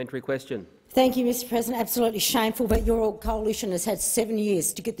supplementary question. Thank you, Mr President. Absolutely shameful, but your coalition has had 7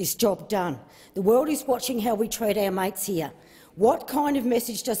 years to get this job done. The world is watching how we treat our mates here. What kind of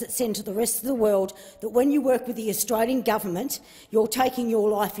message does it send to the rest of the world that when you work with the Australian government, you're taking your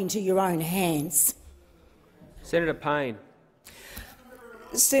life into your own hands? Senator Payne.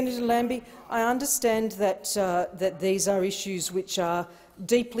 Senator Lambie, I understand that, that these are issues which are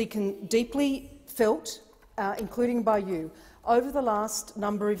deeply felt, including by you. Over the last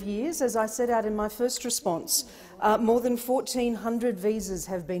number of years, as I set out in my first response, more than 1,400 visas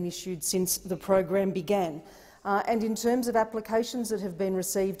have been issued since the program began. And in terms of applications that have been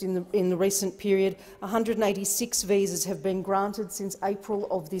received in the recent period, 186 visas have been granted since April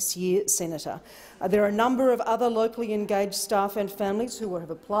of this year, Senator. There are a number of other locally engaged staff and families who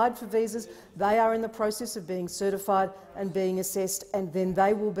have applied for visas. They are in the process of being certified. and being assessed, and then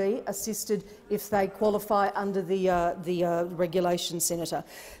they will be assisted if they qualify under the regulation, Senator.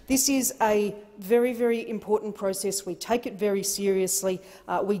 This is a very, very important process. We take it very seriously.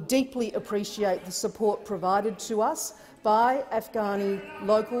 We deeply appreciate the support provided to us by Afghani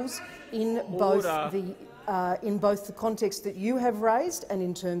locals in both the context that you have raised and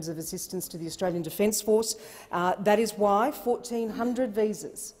in terms of assistance to the Australian Defence Force. That is why 1,400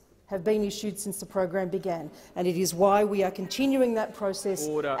 visas have been issued since the program began, and it is why we are continuing that process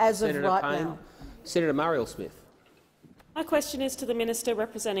as of right now. Senator Murray-Smith. My question is to the Minister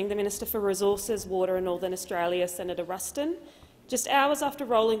representing the Minister for Resources, Water and Northern Australia, Senator Ruston. Just hours after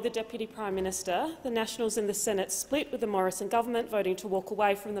rolling the Deputy Prime Minister, the Nationals in the Senate split with the Morrison government, voting to walk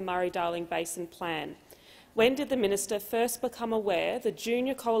away from the Murray-Darling Basin Plan. When did the minister first become aware the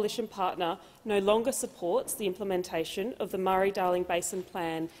junior coalition partner no longer supports the implementation of the Murray-Darling Basin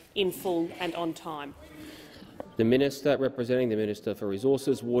Plan in full and on time? The Minister representing the Minister for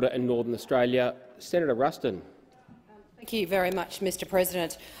Resources, Water and Northern Australia, Senator Ruston. Thank you very much, Mr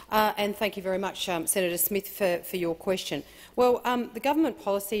President, and thank you very much, Senator Smith, for your question. Well, the government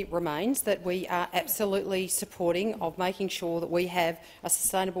policy remains that we are absolutely supporting of making sure that we have a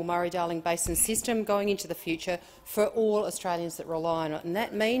sustainable Murray-Darling Basin system going into the future for all Australians that rely on it. And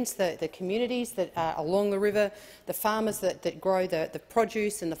that means that the communities that are along the river, the farmers that grow the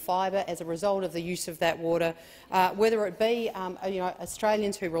produce and the fibre as a result of the use of that water, whether it be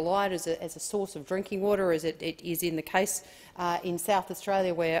Australians who rely on it as a source of drinking water, as it is in the case in South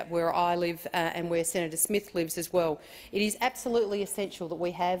Australia where I live and where Senator Smith lives as well. It is absolutely essential that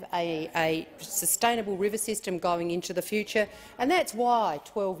we have a sustainable river system going into the future, and that's why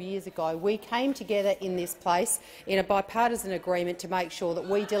 12 years ago we came together in this place in a bipartisan agreement to make sure that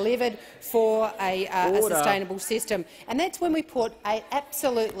we delivered for a sustainable system. And that's when we put an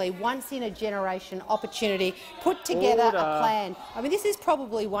absolutely once-in-a-generation opportunity, put together a plan. I mean, this is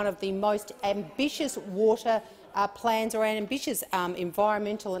probably one of the most ambitious water plans or ambitious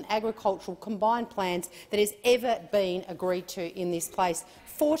environmental and agricultural combined plans that has ever been agreed to in this place.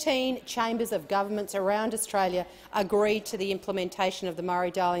 14 chambers of governments around Australia agreed to the implementation of the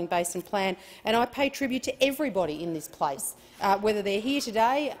Murray-Darling Basin Plan, and I pay tribute to everybody in this place, whether they're here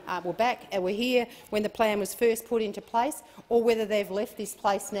today, we're here when the plan was first put into place, or whether they've left this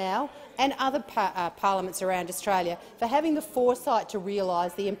place now, and other parliaments around Australia, for having the foresight to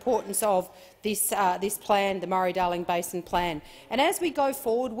realise the importance of this plan, the Murray-Darling Basin Plan. And as we go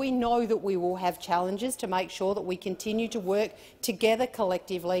forward, we know that we will have challenges to make sure that we continue to work together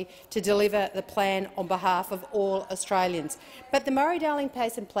collectively to deliver the plan on behalf of all Australians. But the Murray-Darling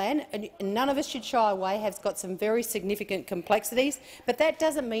Basin Plan, and none of us should shy away, has got some very significant complexities, but that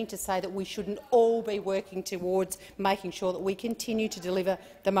doesn't mean to say that we shouldn't all be working towards making sure that we continue to deliver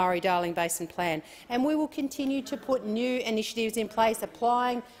the Murray-Darling Basin Plan. And we will continue to put new initiatives in place,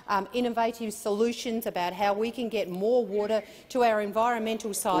 applying innovative solutions about how we can get more water to our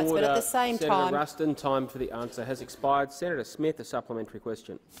environmental sites, but at the same time— Senator Ruston, time for the answer has expired. Senator Smith, a supplementary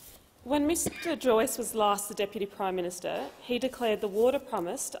question. When Mr Joyce was last the Deputy Prime Minister, he declared the water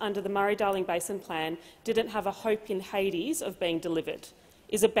promised under the Murray-Darling Basin Plan didn't have a hope in Hades of being delivered.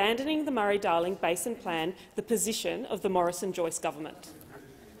 Is abandoning the Murray-Darling Basin Plan the position of the Morrison-Joyce government?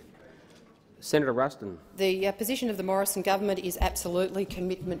 Senator Ruston. The position of the Morrison government is absolutely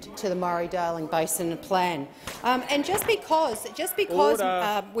commitment to the Murray-Darling Basin Plan. And just because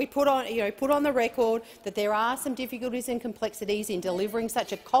we put on the record that there are some difficulties and complexities in delivering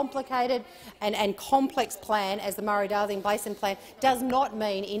such a complicated and complex plan as the Murray-Darling Basin Plan, does not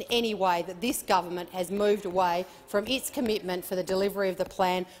mean in any way that this government has moved away from its commitment for the delivery of the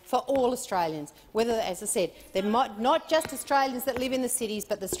plan for all Australians. Whether, as I said, they're not just Australians that live in the cities,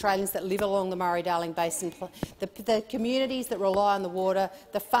 but the Australians that live along the Murray-Darling Basin, the communities that rely on the water,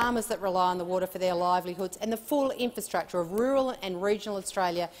 the farmers that rely on the water for their livelihoods, and the full infrastructure of rural and regional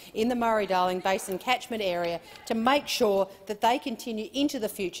Australia in the Murray-Darling Basin catchment area, to make sure that they continue into the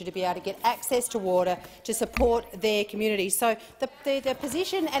future to be able to get access to water to support their communities. So the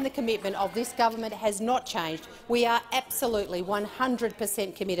position and the commitment of this government has not changed. We are absolutely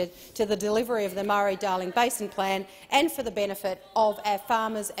 100% committed to the delivery of the Murray-Darling Basin Plan and for the benefit of our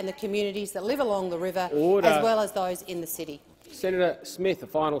farmers and the communities that live along the river, as well as those in the city. Senator Smith, a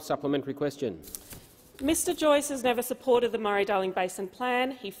final supplementary question. Mr Joyce has never supported the Murray-Darling Basin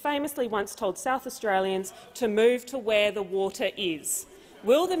Plan. He famously once told South Australians to move to where the water is.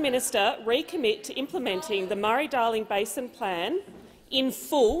 Will the minister recommit to implementing the Murray-Darling Basin Plan in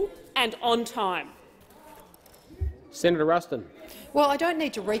full and on time? Senator Ruston. Well, I don't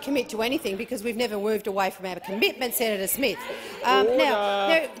need to recommit to anything because we've never moved away from our commitment, Senator Smith.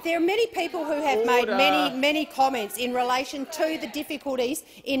 Now, there are many people who have made many comments in relation to the difficulties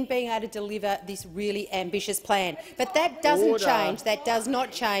in being able to deliver this really ambitious plan. But that doesn't change. That does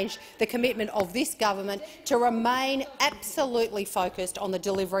not change the commitment of this government to remain absolutely focused on the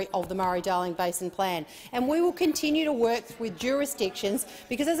delivery of the Murray-Darling Basin Plan. And we will continue to work with jurisdictions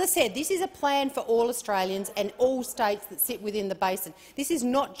because, as I said, this is a plan for all Australians and all states that sit within the basin. This is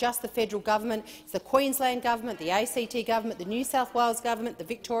not just the federal government, it's the Queensland government, the ACT government, the New South Wales government, the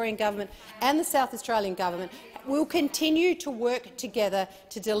Victorian government and the South Australian government. We'll continue to work together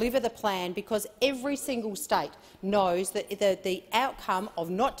to deliver the plan because every single state knows that the outcome of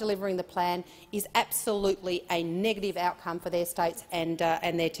not delivering the plan is absolutely a negative outcome for their states and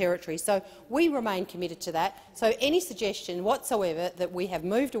their territories. So we remain committed to that. So any suggestion whatsoever that we have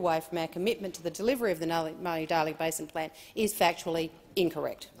moved away from our commitment to the delivery of the Murray-Darling Basin Plan is factually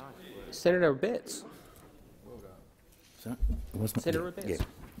incorrect. Senator Betts. Senator Betts. Yeah.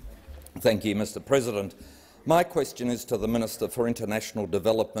 Thank you, Mr. President. My question is to the Minister for International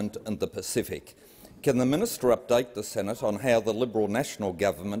Development and the Pacific. Can the Minister update the Senate on how the Liberal National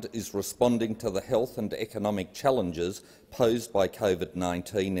Government is responding to the health and economic challenges posed by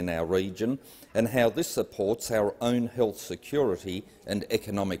COVID-19 in our region and how this supports our own health security and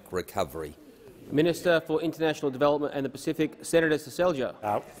economic recovery? Minister for International Development and the Pacific, Senator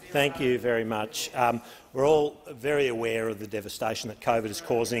Seselja. Thank you very much. We're all very aware of the devastation that COVID is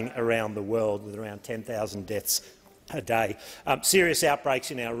causing around the world, with around 10,000 deaths a day. Serious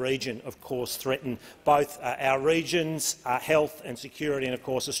outbreaks in our region, of course, threaten both our region's health and security and, of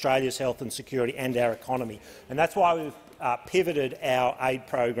course, Australia's health and security and our economy. And that's why we've pivoted our aid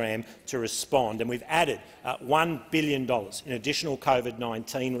program to respond, and we've added $1 billion in additional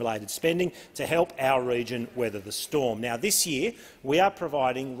COVID-19-related spending to help our region weather the storm. Now, this year we are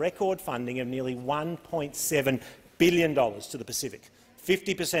providing record funding of nearly $1.7 billion to the Pacific,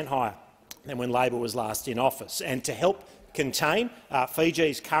 50% higher than when Labor was last in office. And to help contain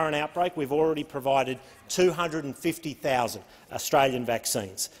Fiji's current outbreak, we've already provided 250,000 Australian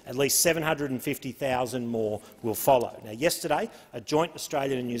vaccines. At least 750,000 more will follow. Now, yesterday, a joint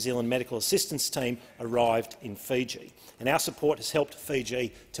Australian and New Zealand medical assistance team arrived in Fiji, and our support has helped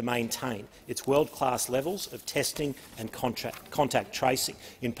Fiji to maintain its world-class levels of testing and contact tracing.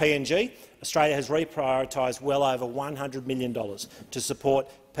 In PNG, Australia has reprioritised well over $100 million to support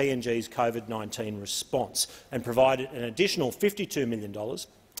PNG's COVID-19 response and provided an additional $52 million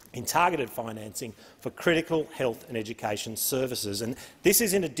in targeted financing for critical health and education services. And this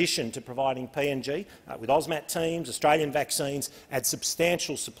is in addition to providing PNG with AUSMAT teams, Australian vaccines and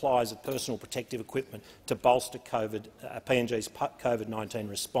substantial supplies of personal protective equipment to bolster PNG's COVID-19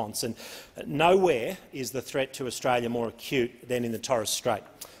 response. And nowhere is the threat to Australia more acute than in the Torres Strait.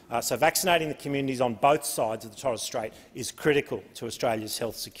 So vaccinating the communities on both sides of the Torres Strait is critical to Australia's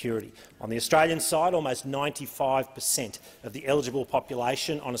health security. On the Australian side, almost 95% of the eligible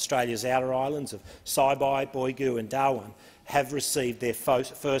population on Australia's outer islands of Saibai, Boigu and Darwin have received their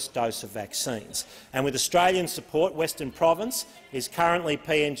first dose of vaccines. And with Australian support, Western Province is currently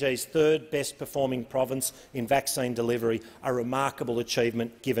PNG's third best performing province in vaccine delivery, a remarkable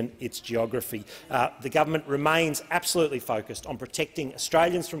achievement given its geography. The government remains absolutely focused on protecting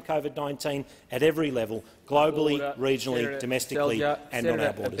Australians from COVID-19 at every level, globally, regionally, Senator domestically Selja, and Senator on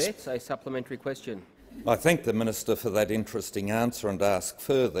our borders. Abetz, a supplementary question. I thank the Minister for that interesting answer and ask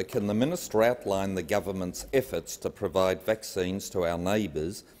further, can the Minister outline the government's efforts to provide vaccines to our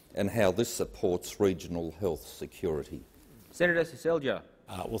neighbours and how this supports regional health security? Senator Seselja.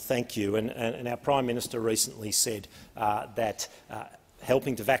 Well, thank you. And our Prime Minister recently said that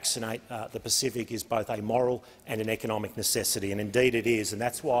helping to vaccinate the Pacific is both a moral and an economic necessity, and indeed it is. And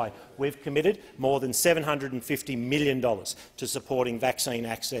that's why we've committed more than $750 million to supporting vaccine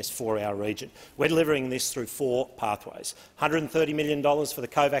access for our region. We're delivering this through 4 pathways: $130 million for the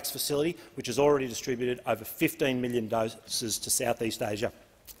COVAX facility, which has already distributed over 15 million doses to Southeast Asia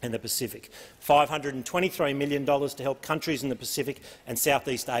and the Pacific, $523 million to help countries in the Pacific and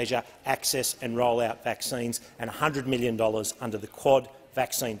Southeast Asia access and roll out vaccines, and $100 million under the Quad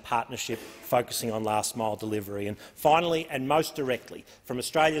vaccine partnership focusing on last-mile delivery. And finally, and most directly, from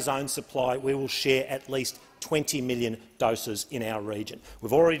Australia's own supply, we will share at least 20 million doses in our region.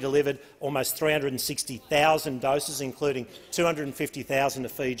 We've already delivered almost 360,000 doses, including 250,000 to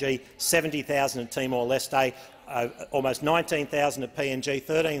Fiji, 70,000 to Timor-Leste, almost 19,000 at PNG,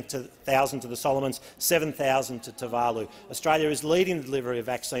 13,000 to the Solomons, 7,000 to Tuvalu. Australia is leading the delivery of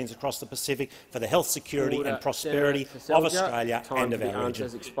vaccines across the Pacific for the health security and prosperity of Australia and of our region.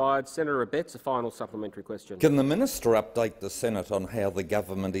 Has expired. Senator Abetz, a final supplementary question. Can the minister update the Senate on how the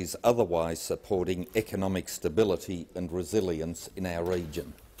government is otherwise supporting economic stability and resilience in our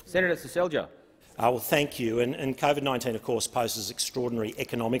region? Senator Seselja. Well, thank you. And COVID-19, of course, poses extraordinary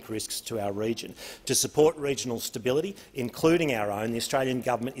economic risks to our region. To support regional stability, including our own, the Australian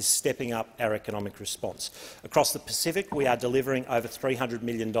government is stepping up our economic response. Across the Pacific, we are delivering over $300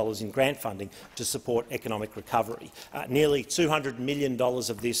 million in grant funding to support economic recovery. Nearly $200 million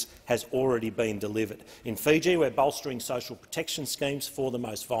of this has already been delivered. In Fiji, we're bolstering social protection schemes for the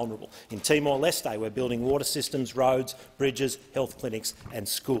most vulnerable. In Timor-Leste, we're building water systems, roads, bridges, health clinics and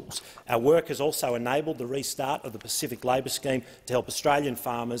schools. Our work has also enabled the restart of the Pacific Labour Scheme to help Australian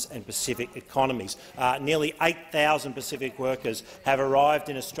farmers and Pacific economies. Nearly 8,000 Pacific workers have arrived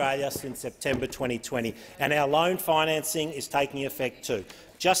in Australia since September 2020, and our loan financing is taking effect too.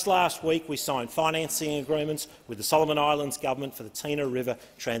 Just last week, we signed financing agreements with the Solomon Islands government for the Tina River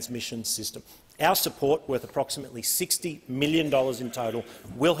transmission system. Our support, worth approximately $60 million in total,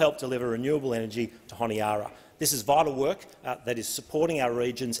 will help deliver renewable energy to Honiara. This is vital work that is supporting our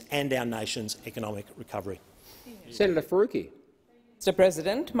regions and our nation's economic recovery. Senator Faruqi. Mr.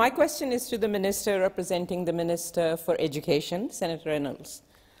 President, my question is to the Minister representing the Minister for Education, Senator Reynolds.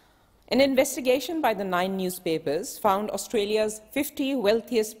 An investigation by the 9 newspapers found Australia's 50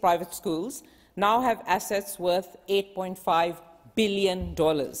 wealthiest private schools now have assets worth $8.5 billion.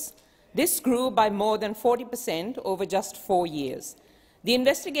 This grew by more than 40% over just 4 years. The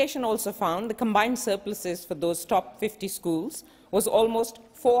investigation also found the combined surpluses for those top 50 schools was almost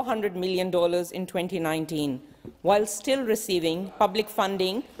 $400 million in 2019, while still receiving public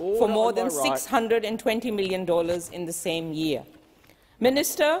funding for more than $620 million in the same year.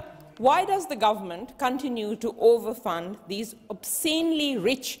 Minister, why does the government continue to overfund these obscenely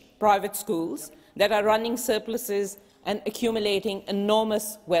rich private schools that are running surpluses and accumulating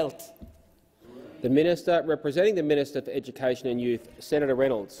enormous wealth? The Minister representing the Minister for Education and Youth, Senator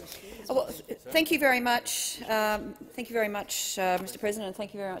Reynolds. Well, thank you very much. Mr. President, and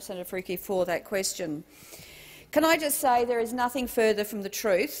thank you very much, Senator Faruqi, for that question. Can I just say there is nothing further from the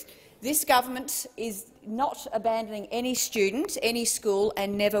truth. This government is not abandoning any student, any school,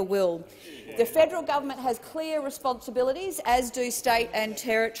 and never will. The federal government has clear responsibilities, as do state and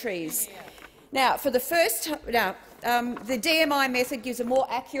territories. Now, the DMI method gives a more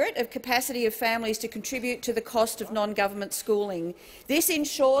accurate capacity of families to contribute to the cost of non-government schooling. This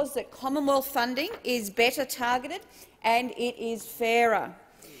ensures that Commonwealth funding is better targeted and it is fairer.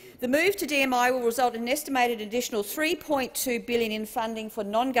 The move to DMI will result in an estimated additional $3.2 billion in funding for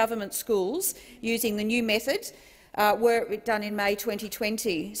non-government schools using the new method, were done in May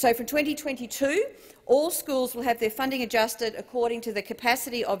 2020. So from 2022, all schools will have their funding adjusted according to the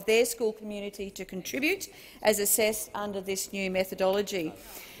capacity of their school community to contribute, as assessed under this new methodology.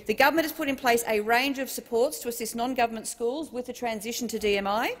 The government has put in place a range of supports to assist non-government schools with the transition to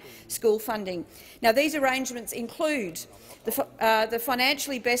DMI school funding. Now, these arrangements include the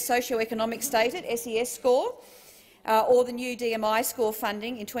financially best socio-economic stated SES score, or the new DMI score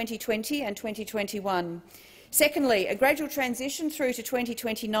funding in 2020 and 2021. Secondly, a gradual transition through to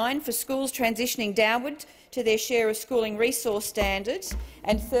 2029 for schools transitioning downward to their share of schooling resource standards.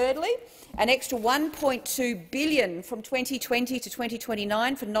 And thirdly, an extra $1.2 billion from 2020 to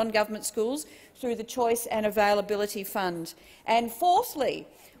 2029 for non-government schools through the Choice and Availability Fund. And fourthly,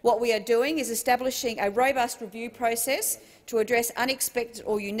 what we are doing is establishing a robust review process to address unexpected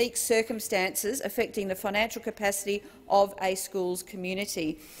or unique circumstances affecting the financial capacity of a school's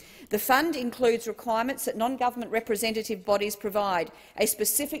community. The fund includes requirements that non-government representative bodies provide a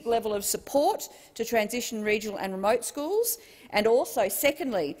specific level of support to transition regional and remote schools, and also,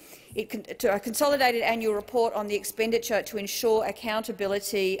 secondly, a consolidated annual report on the expenditure to ensure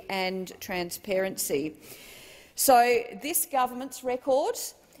accountability and transparency. So this government's record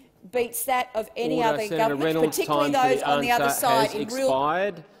beats that of any other government, particularly those on the other side.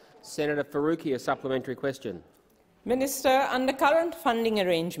 Expired. Senator Faruqi, a supplementary question. Minister, under current funding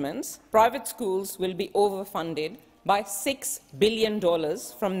arrangements, private schools will be overfunded by $6 billion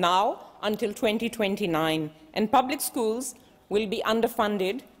from now until 2029, and public schools will be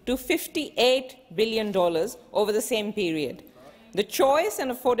underfunded to $58 billion over the same period. The Choice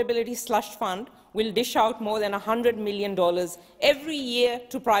and Affordability Slush Fund will dish out more than $100 million every year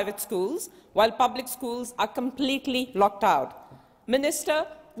to private schools, while public schools are completely locked out. Minister,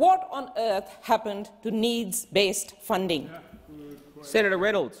 what on earth happened to needs-based funding? Senator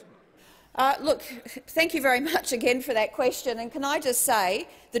Reynolds. Look, thank you very much again for that question. And can I just say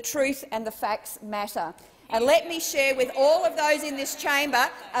the truth and the facts matter. And let me share with all of those in this chamber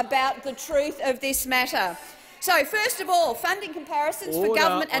about the truth of this matter. So, first of all, funding comparisons for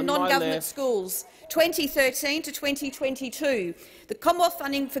government and non-government schools, 2013 to 2022. The Commonwealth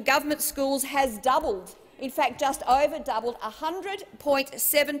funding for government schools has doubled. In fact, just over doubled,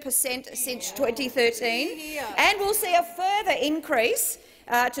 100.7% since 2013, and we'll see a further increase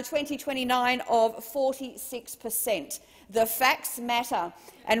to 2029 of 46%. The facts matter,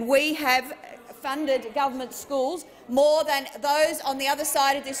 and we have funded government schools more than those on the other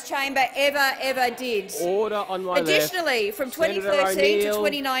side of this chamber ever did. Order on my Additionally, left. From 2013 to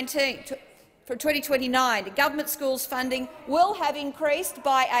 2019, from 2029, government schools funding will have increased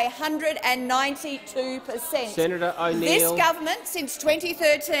by 192%. Senator O'Neill. This government, since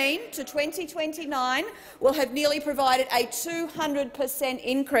 2013 to 2029, will have nearly provided a 200%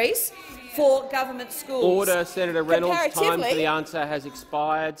 increase for government schools. Order, Senator Reynolds. Time for the answer has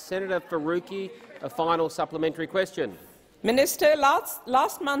expired. Senator Faruqi, a final supplementary question. Minister,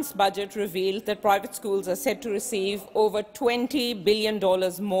 last month's budget revealed that private schools are set to receive over $20 billion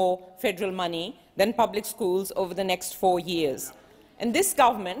more federal money than public schools over the next 4 years. And this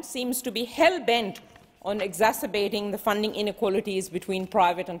government seems to be hell-bent on exacerbating the funding inequalities between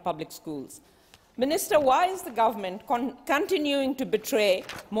private and public schools. Minister, why is the government continuing to betray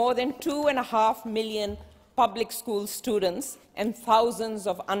more than 2.5 million public school students and thousands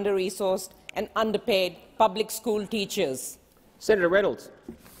of under-resourced and underpaid public school teachers? Senator Reynolds.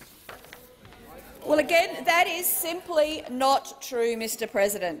 Well, again, that is simply not true, Mr.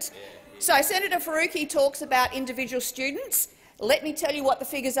 President. So Senator Faruqi talks about individual students. Let me tell you what the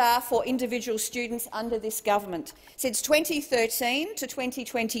figures are for individual students under this government. Since 2013 to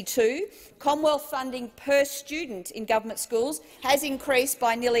 2022, Commonwealth funding per student in government schools has increased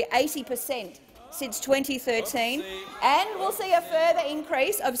by nearly 80%. Since 2013, and we'll see a further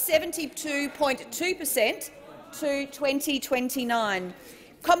increase of 72.2% to 2029.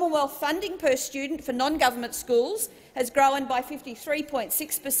 Commonwealth funding per student for non-government schools has grown by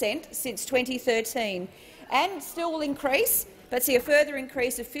 53.6% since 2013, and still will increase, but see a further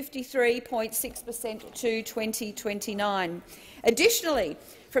increase of 53.6% to 2029. Additionally,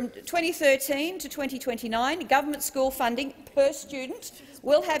 from 2013 to 2029, government school funding per student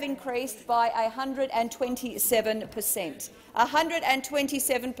will have increased by 127%,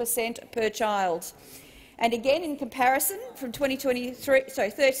 127% per child. And again, in comparison, from 13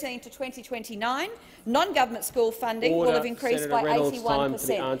 to 2029, non-government school funding will have increased by 81%. Time for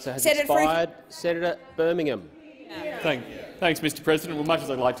the answer has expired. Senator Birmingham. Thanks, Mr. President. Well, much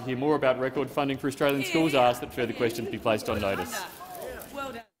as I'd like to hear more about record funding for Australian schools, I ask that further questions be placed on notice.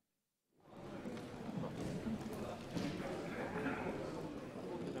 Well done.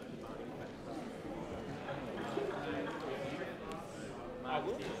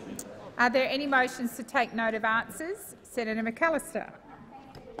 Are there any motions to take note of answers? Senator McAllister.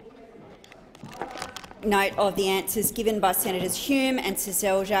 Note of the answers given by Senators Hume and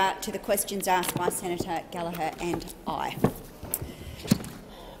Seselja to the questions asked by Senator Gallagher and I.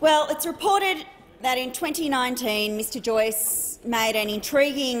 Well, it's reported that in 2019 Mr Joyce made an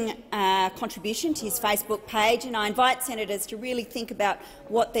intriguing contribution to his Facebook page, and I invite senators to really think about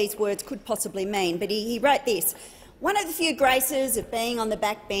what these words could possibly mean. But he wrote this: "One of the few graces of being on the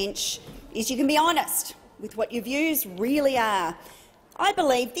backbench is you can be honest with what your views really are. I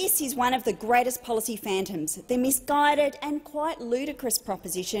believe this is one of the greatest policy phantoms, the misguided and quite ludicrous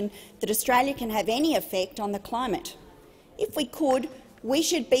proposition that Australia can have any effect on the climate. If we could, we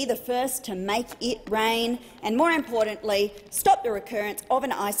should be the first to make it rain and, more importantly, stop the recurrence of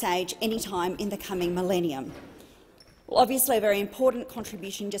an ice age any time in the coming millennium." Well, obviously a very important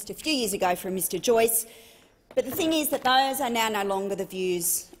contribution just a few years ago from Mr Joyce, but the thing is that those are now no longer the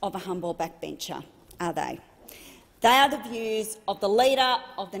views of a humble backbencher, are they? They are the views of the leader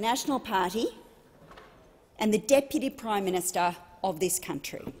of the National Party and the Deputy Prime Minister of this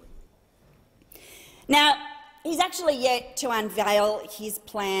country. Now, he's actually yet to unveil his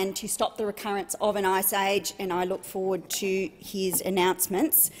plan to stop the recurrence of an ice age, and I look forward to his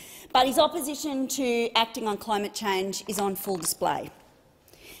announcements. But his opposition to acting on climate change is on full display.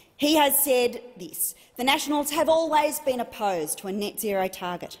 He has said this: "The Nationals have always been opposed to a net zero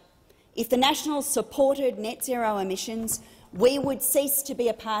target. If the Nationals supported net zero emissions, we would cease to be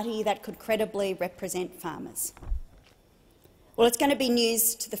a party that could credibly represent farmers." Well, it's going to be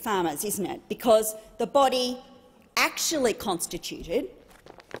news to the farmers, isn't it? Because the body actually constituted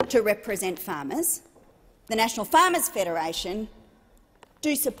to represent farmers, the National Farmers Federation,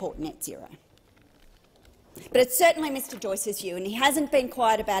 do support net zero. But it's certainly Mr Joyce's view, and he hasn't been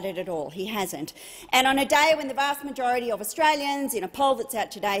quiet about it at all. He hasn't. And on a day when the vast majority of Australians, in a poll that's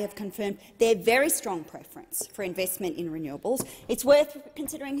out today, have confirmed their very strong preference for investment in renewables, it's worth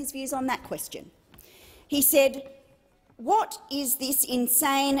considering his views on that question. He said, "What is this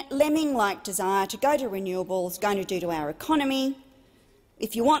insane, lemming-like desire to go to renewables going to do to our economy?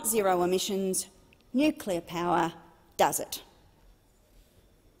 If you want zero emissions, nuclear power does it."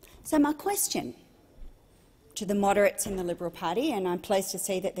 So my question to the moderates in the Liberal Party, and I'm pleased to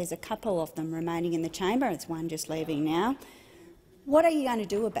see that there's a couple of them remaining in the chamber, there's one just leaving now, what are you going to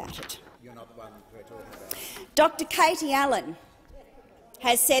do about it? You're not the one we're talking about. Dr Katie Allen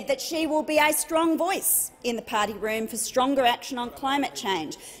has said that she will be a strong voice in the party room for stronger action on climate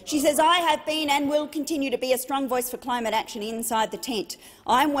change. She says, "I have been and will continue to be a strong voice for climate action inside the tent.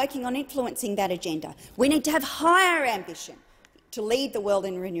 I'm working on influencing that agenda. We need to have higher ambition to lead the world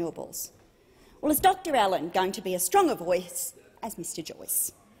in renewables." Well, is Dr Allen going to be a stronger voice as Mr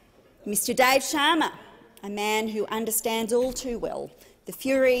Joyce? Mr Dave Sharma, a man who understands all too well the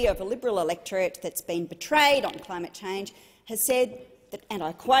fury of a Liberal electorate that's been betrayed on climate change, has said that, and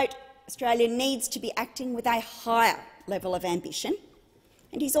I quote, "Australia needs to be acting with a higher level of ambition."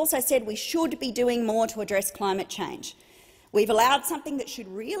 And he's also said we should be doing more to address climate change. We've allowed something that should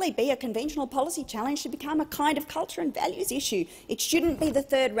really be a conventional policy challenge to become a kind of culture and values issue. It shouldn't be the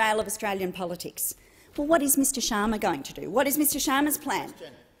third rail of Australian politics. Well, what is Mr Sharma going to do? What is Mr Sharma's plan?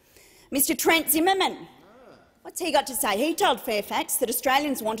 Mr Trent Zimmerman, what's he got to say? He told Fairfax that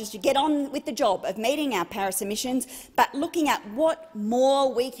Australians want us to get on with the job of meeting our Paris emissions, but looking at what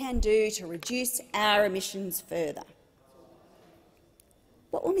more we can do to reduce our emissions further.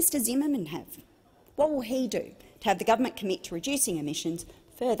 What will Mr Zimmerman have? What will he do to have the government commit to reducing emissions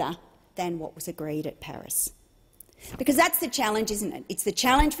further than what was agreed at Paris? Because that's the challenge, isn't it? It's the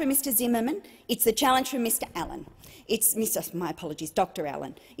challenge for Mr Zimmerman, it's the challenge for Mr Allen, it's Dr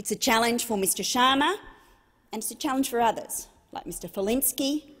Allen. It's a challenge for Mr Sharma, and it's a challenge for others, like Mr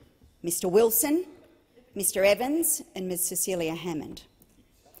Falinsky, Mr Wilson, Mr Evans and Ms Cecilia Hammond.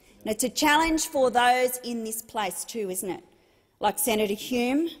 And it's a challenge for those in this place too, isn't it? Like Senator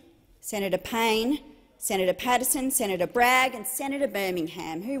Hume, Senator Payne, Senator Patterson, Senator Bragg and Senator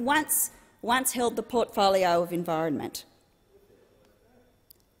Birmingham, who once held the portfolio of environment.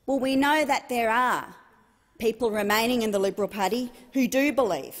 Well, we know that there are people remaining in the Liberal Party who do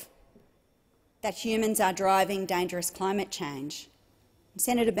believe that humans are driving dangerous climate change.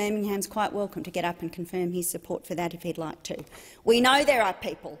 Senator Birmingham's quite welcome to get up and confirm his support for that if he'd like to. We know there are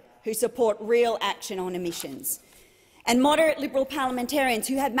people who support real action on emissions, and moderate Liberal parliamentarians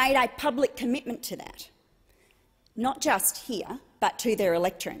who have made a public commitment to that, not just here, but to their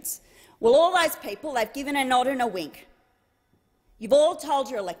electorates. Well, all those people, they've given a nod and a wink. You've all told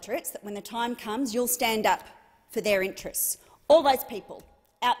your electorates that when the time comes, you'll stand up for their interests. All those people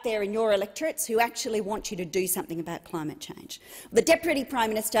out there in your electorates who actually want you to do something about climate change. The Deputy Prime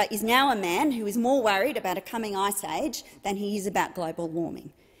Minister is now a man who is more worried about a coming ice age than he is about global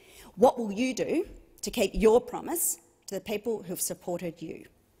warming. What will you do to keep your promise to the people who have supported you?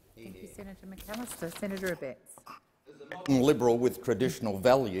 Thank you, Senator McAllister. Senator Abetz. Liberal with traditional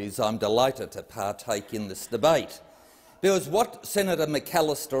values, I'm delighted to partake in this debate, because what Senator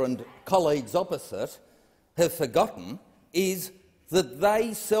McAllister and colleagues opposite have forgotten is that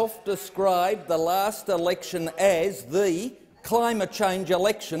they self-described the last election as the climate change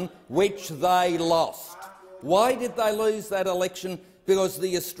election, which they lost. Why did they lose that election? Because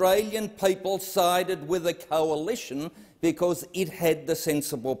the Australian people sided with a coalition because it had the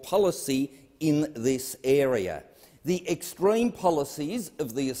sensible policy in this area. The extreme policies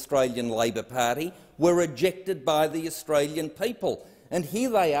of the Australian Labor Party were rejected by the Australian people, and here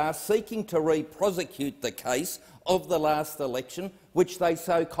they are seeking to re-prosecute the case of the last election, which they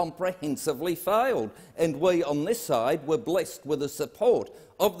so comprehensively failed. And we on this side were blessed with the support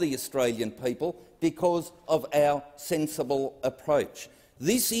of the Australian people because of our sensible approach.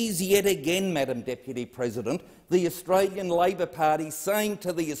 This is yet again, Madam Deputy President, the Australian Labor Party saying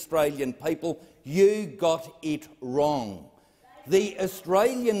to the Australian people, you got it wrong. The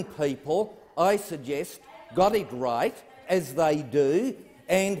Australian people, I suggest, got it right, as they do,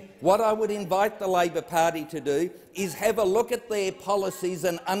 and what I would invite the Labor Party to do is have a look at their policies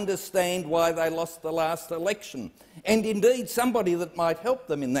and understand why they lost the last election. And indeed, somebody that might help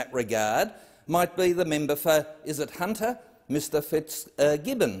them in that regard might be the member for, is it Hunter? Mr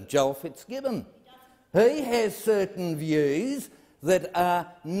Fitzgibbon, Joel Fitzgibbon. He has certain views that are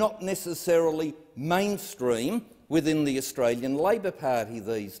not necessarily mainstream within the Australian Labor Party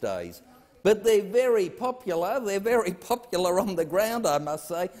these days. but they're very popular. They're very popular on the ground, I must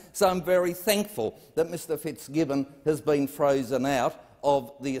say, so I'm very thankful that Mr Fitzgibbon has been frozen out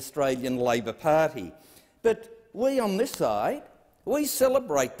of the Australian Labor Party. But we on this side, we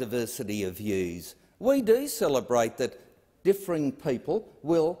celebrate diversity of views. We do celebrate that differing people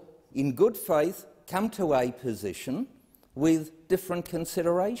will, in good faith, come to a position with different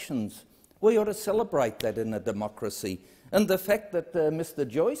considerations. We ought to celebrate that in a democracy. And the fact that Mr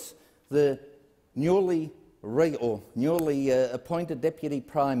Joyce, the newly appointed Deputy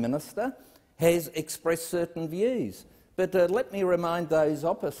Prime Minister, has expressed certain views. But let me remind those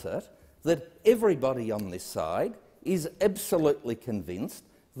opposite that everybody on this side is absolutely convinced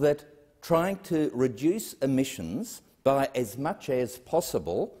that trying to reduce emissions by as much as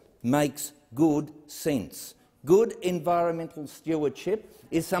possible makes good sense. Good environmental stewardship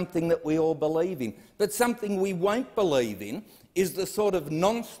is something that we all believe in, but something we won't believe in is the sort of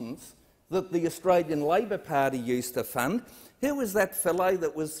nonsense that the Australian Labor Party used to fund. Who was that fellow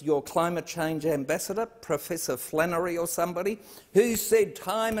that was your climate change ambassador, Professor Flannery or somebody, who said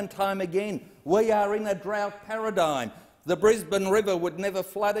time and time again, we are in a drought paradigm. The Brisbane River would never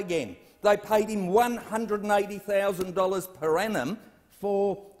flood again. They paid him $180,000 per annum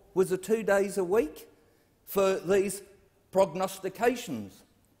for, was it 2 days a week, for these prognostications.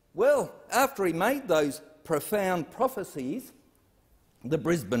 Well, after he made those profound prophecies, the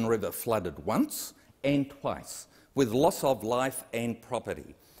Brisbane River flooded once and twice, with loss of life and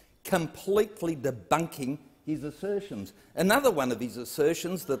property, completely debunking his assertions. Another one of his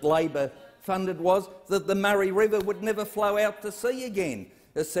assertions that Labor funded was that the Murray River would never flow out to sea again.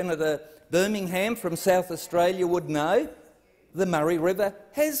 As Senator Birmingham from South Australia would know, the Murray River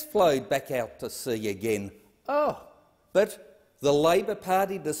has flowed back out to sea again. Oh, but the Labor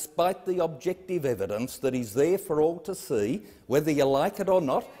Party, despite the objective evidence that is there for all to see, whether you like it or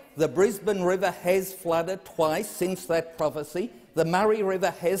not, the Brisbane River has flooded twice since that prophecy. The Murray River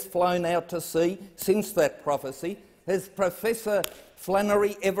has flown out to sea since that prophecy. Has Professor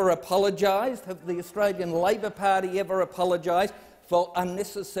Flannery ever apologised? Have the Australian Labor Party ever apologised for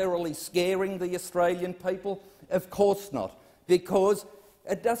unnecessarily scaring the Australian people? Of course not, because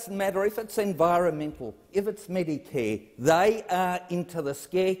it doesn't matter if it's environmental, if it's Medicare, they are into the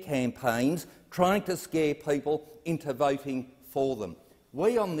scare campaigns, trying to scare people into voting for them.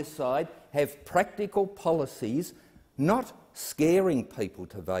 We on this side have practical policies, not scaring people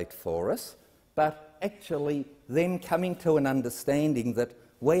to vote for us, but actually them coming to an understanding that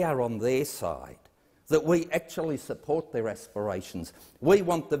we are on their side, that we actually support their aspirations. We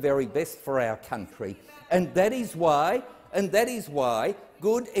want the very best for our country, and that is why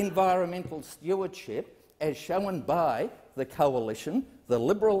good environmental stewardship, as shown by the Coalition, the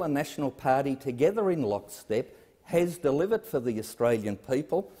Liberal and National Party together in lockstep, has delivered for the Australian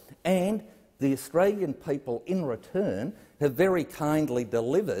people, and the Australian people in return have very kindly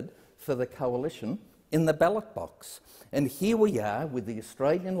delivered for the Coalition in the ballot box. And here we are with the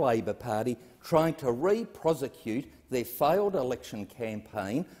Australian Labor Party trying to re-prosecute their failed election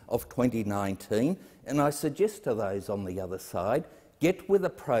campaign of 2019, and I suggest to those on the other side, get with the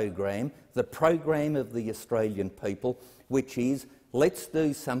program of the Australian people, which is let's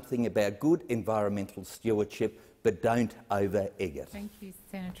do something about good environmental stewardship, but don't over-egg it. Thank you,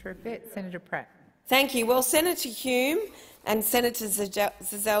 Senator Abetz. Senator Pratt. Thank you. Well, Senator Hume and Senator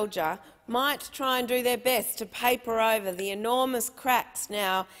Seselja might try and do their best to paper over the enormous cracks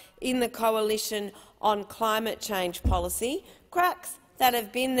now in the coalition on climate change policy, cracks that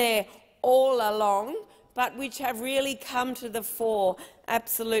have been there all along, but which have really come to the fore,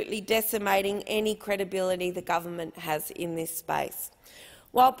 absolutely decimating any credibility the government has in this space.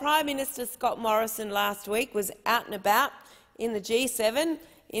 While Prime Minister Scott Morrison last week was out and about in the G7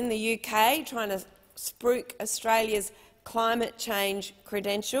 in the UK trying to spruik Australia's climate change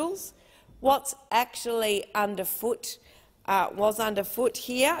credentials, what's actually underfoot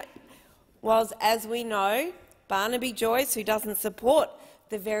here was, as we know, Barnaby Joyce, who doesn't support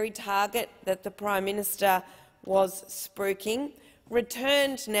the very target that the Prime Minister was spruiking,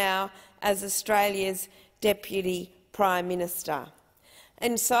 returned now as Australia's Deputy Prime Minister.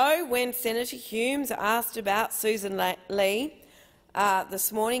 And so, when Senator Humes asked about Susan Lee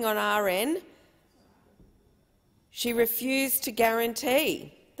this morning on RN, she refused to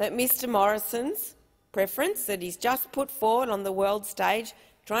guarantee that Mr Morrison's preference that he's just put forward on the world stage,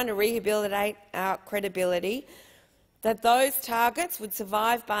 trying to rehabilitate our credibility, that those targets would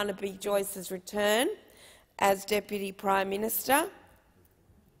survive Barnaby Joyce's return as Deputy Prime Minister.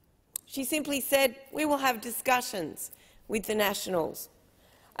 She simply said, we will have discussions with the Nationals.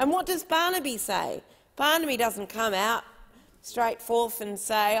 And what does Barnaby say? Barnaby doesn't come out straight forth and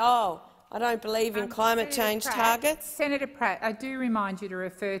say, oh, I don't believe in climate change targets. Senator Pratt, I do remind you to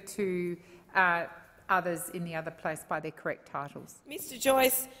refer to others in the other place by their correct titles. Mr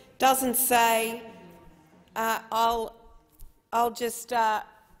Joyce doesn't say, I'll just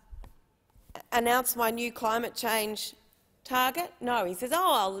announce my new climate change target. No, he says,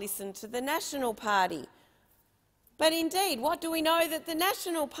 oh, I'll listen to the National Party. But indeed, what do we know that the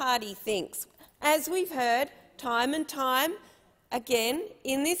National Party thinks? As we've heard time and time again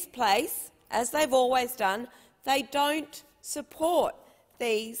in this place, as they've always done, they don't support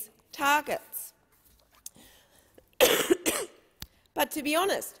these targets. But to be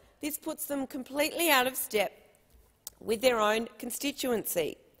honest, this puts them completely out of step with their own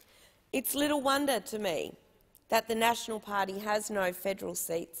constituency. It's little wonder to me that the National Party has no federal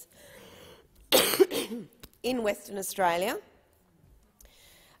seats in Western Australia.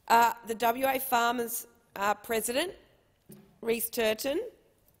 The WA Farmers President, Rhys Turton,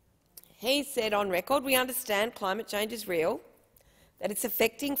 he said on record, we understand climate change is real, that it's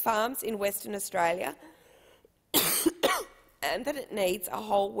affecting farms in Western Australia and that it needs a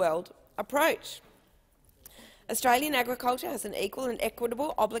whole-world approach. Australian agriculture has an equal and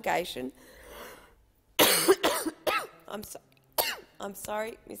equitable obligation. I'm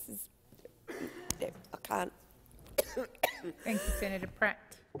sorry, Mrs. I can't. Thank you, Senator Pratt.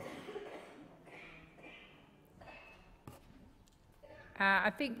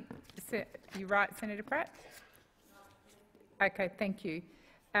 I think you're right, Senator Pratt. Okay, thank you,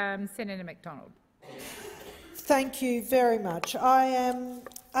 Senator McDonald. Thank you very much.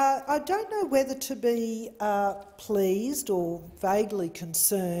 I don't know whether to be pleased or vaguely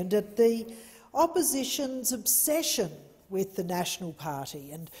concerned at the opposition's obsession with the National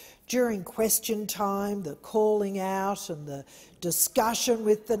Party, and during question time, the calling out and the discussion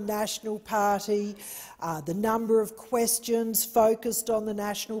with the National Party, the number of questions focused on the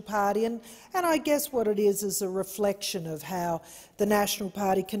National Party, and I guess what it is a reflection of how the National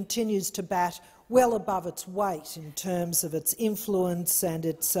Party continues to bat well above its weight in terms of its influence and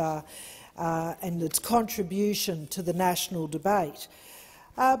its contribution to the national debate.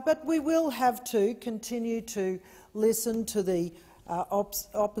 But we will have to continue to listen to the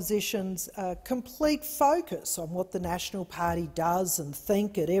opposition's complete focus on what the National Party does and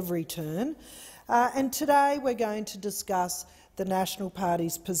think at every turn. And today we're going to discuss the National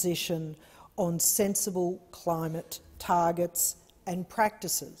Party's position on sensible climate targets and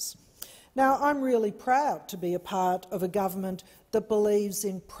practices. Now, I'm really proud to be a part of a government that believes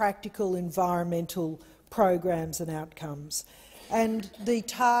in practical environmental programs and outcomes. And the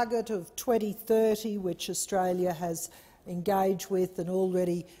target of 2030, which Australia has engaged with and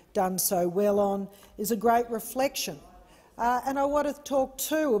already done so well on, is a great reflection. And I want to talk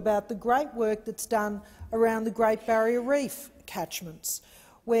too about the great work that's done around the Great Barrier Reef catchments,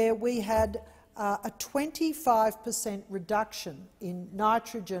 where we had a 25% reduction in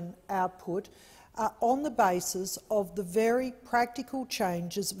nitrogen output on the basis of the very practical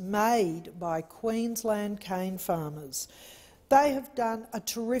changes made by Queensland cane farmers. They have done a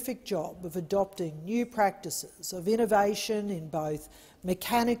terrific job of adopting new practices, of innovation in both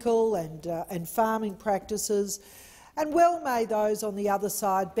mechanical and farming practices, and well may those on the other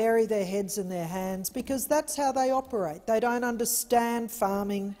side bury their heads in their hands, because that's how they operate. They don't understand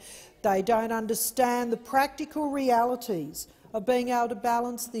farming. They don't understand the practical realities of being able to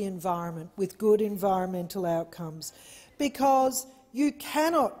balance the environment with good environmental outcomes, because you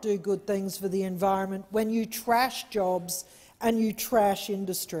cannot do good things for the environment when you trash jobs and you trash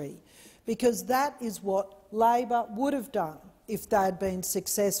industry, because that is what Labor would have done if they had been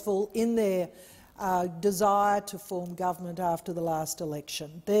successful in their desire to form government after the last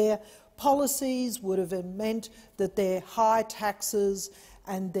election. Their policies would have meant that their high taxes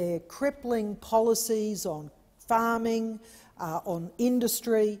and their crippling policies on farming, on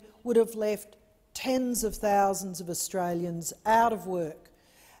industry, would have left tens of thousands of Australians out of work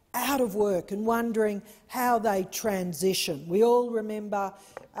and wondering how they transition. We all remember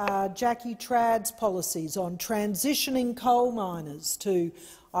Jackie Tradd's policies on transitioning coal miners to,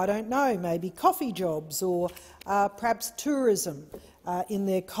 I don't know, maybe coffee jobs or perhaps tourism in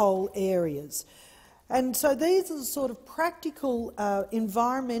their coal areas. And so these are the sort of practical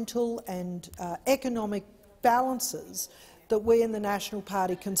environmental and economic balances that we in the National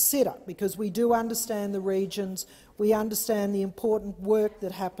Party consider, because we do understand the regions, we understand the important work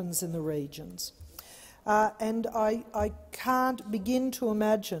that happens in the regions. And I can't begin to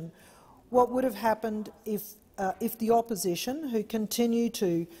imagine what would have happened if the opposition, who continue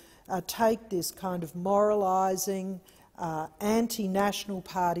to take this kind of moralising, anti-National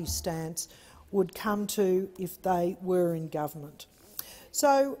Party stance, would come to if they were in government.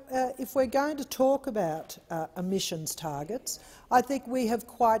 So if we're going to talk about emissions targets, I think we have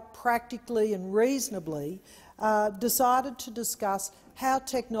quite practically and reasonably decided to discuss how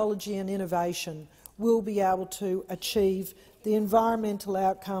technology and innovation will be able to achieve the environmental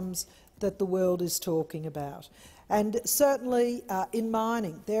outcomes that the world is talking about. And certainly in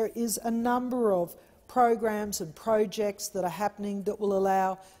mining, there is a number of programs and projects that are happening that will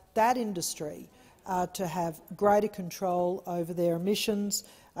allow that industry to have greater control over their emissions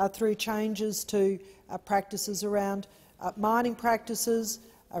through changes to practices around mining practices,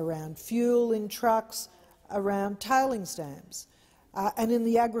 around fuel in trucks, around tailings dams. And in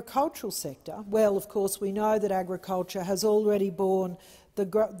the agricultural sector, well, of course, we know that agriculture has already borne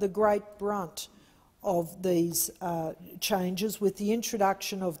the great brunt of these changes with the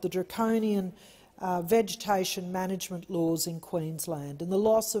introduction of the draconian vegetation management laws in Queensland, and the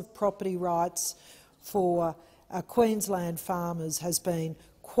loss of property rights for Queensland farmers has been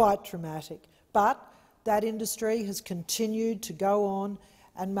quite dramatic. But that industry has continued to go on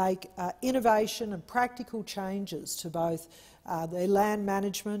and make innovation and practical changes to both their land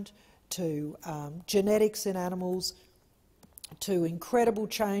management, to genetics in animals, to incredible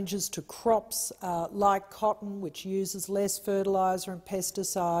changes to crops like cotton, which uses less fertiliser and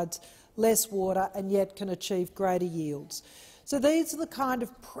pesticides, less water, and yet can achieve greater yields. So these are the kind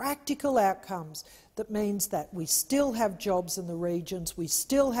of practical outcomes that means that we still have jobs in the regions, we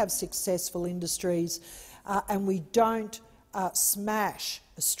still have successful industries, and we don't smash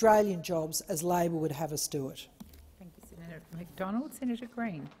Australian jobs as Labor would have us do it. Thank you, Senator McDonald. Senator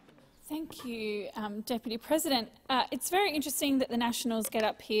Green. Thank you, Deputy President. It's very interesting that the Nationals get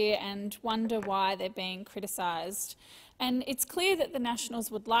up here and wonder why they're being criticised. And it's clear that the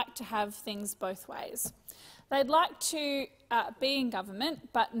Nationals would like to have things both ways. They'd like to be in government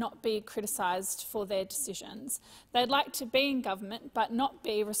but not be criticised for their decisions. They'd like to be in government but not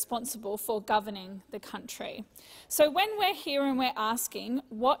be responsible for governing the country. So when we're here and we're asking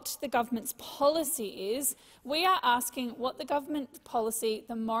what the government's policy is, we are asking what the government policy,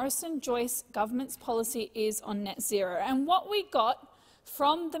 the Morrison-Joyce government's policy, is on net zero. And what we got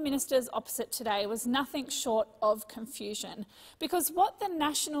from the ministers opposite today was nothing short of confusion, because what the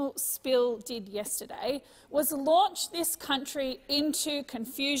national spill did yesterday was launch this country into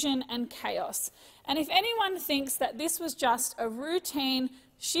confusion and chaos. And if anyone thinks that this was just a routine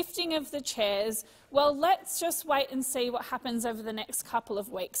shifting of the chairs, well, let's just wait and see what happens over the next couple of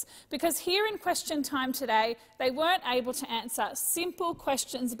weeks, because here in question time today they weren't able to answer simple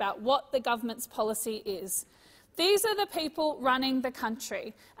questions about what the government's policy is. These are the people running the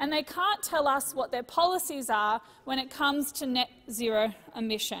country, and they can't tell us what their policies are when it comes to net zero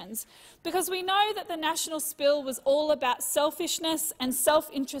emissions, because we know that the national spill was all about selfishness and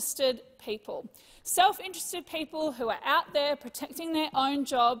self-interested people. Self-interested people who are out there protecting their own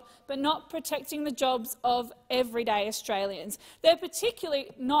job but not protecting the jobs of everyday Australians. They're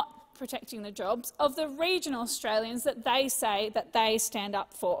particularly not protecting the jobs of the regional Australians that they say that they stand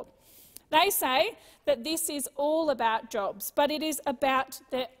up for. They say that this is all about jobs, but it is about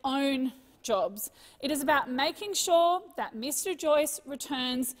their own jobs. It is about making sure that Mr Joyce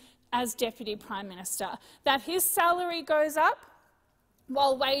returns as Deputy Prime Minister, that his salary goes up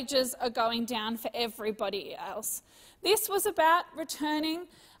while wages are going down for everybody else. This was about returning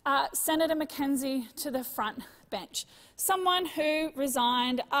Senator McKenzie to the front bench, someone who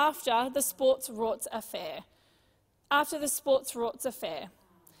resigned after the sports rorts affair.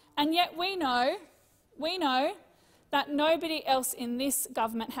 And yet we know that nobody else in this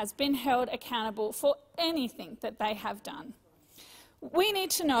government has been held accountable for anything that they have done. We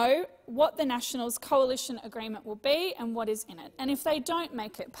need to know what the Nationals' coalition agreement will be and what is in it. And if they don't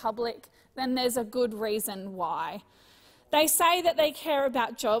make it public, then there's a good reason why. They say that they care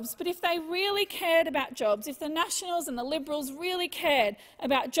about jobs, but if they really cared about jobs, if the Nationals and the Liberals really cared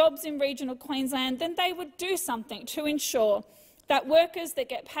about jobs in regional Queensland, then they would do something to ensure that workers that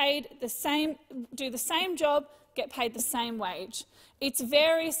get paid the same, do the same job, get paid the same wage. It's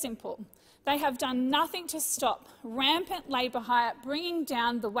very simple. They have done nothing to stop rampant labour hire bringing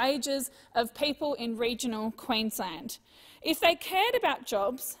down the wages of people in regional Queensland. If they cared about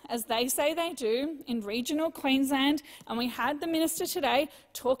jobs, as they say they do, in regional Queensland, and we had the minister today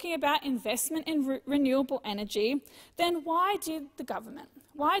talking about investment in renewable energy, then why did the government,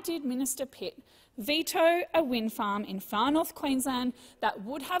 why did Minister Pitt veto a wind farm in far north Queensland that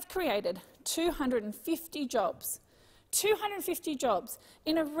would have created 250 jobs? 250 jobs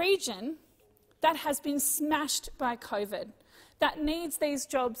in a region that has been smashed by COVID, that needs these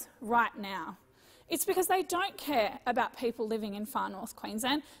jobs right now. It's because they don't care about people living in far north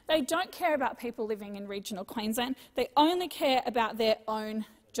Queensland. They don't care about people living in regional Queensland. They only care about their own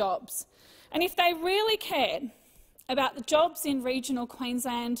jobs. And if they really cared about the jobs in regional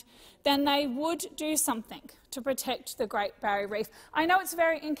Queensland, then they would do something to protect the Great Barrier Reef. I know it's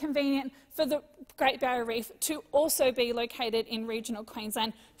very inconvenient for the Great Barrier Reef to also be located in regional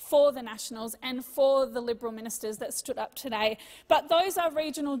Queensland for the Nationals and for the Liberal ministers that stood up today, but those are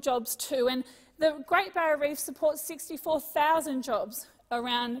regional jobs too, and the Great Barrier Reef supports 64,000 jobs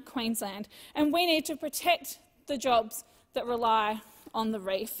around Queensland, and we need to protect the jobs that rely on the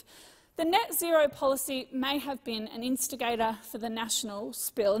reef. The net zero policy may have been an instigator for the national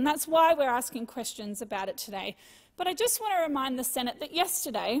spill, and that's why we're asking questions about it today. But I just want to remind the Senate that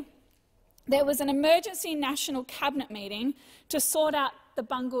yesterday there was an emergency national cabinet meeting to sort out the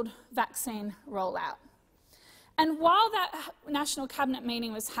bungled vaccine rollout. And while that national cabinet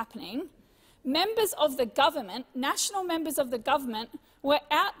meeting was happening, members of the government, national members of the government, were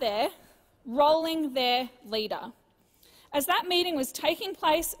out there rolling their leader. As that meeting was taking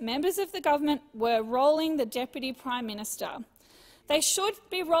place, members of the government were rolling the Deputy Prime Minister. They should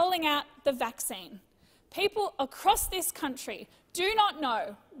be rolling out the vaccine. People across this country do not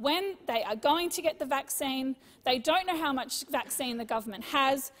know when they are going to get the vaccine. They don't know how much vaccine the government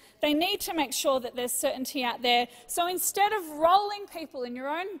has. They need to make sure that there's certainty out there. So instead of rolling people in your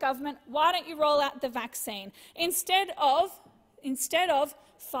own government, why don't you roll out the vaccine? Instead of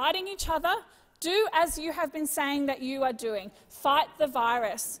fighting each other, do as you have been saying that you are doing. Fight the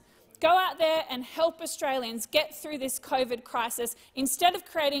virus. Go out there and help Australians get through this COVID crisis instead of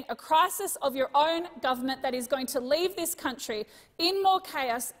creating a crisis of your own government that is going to leave this country in more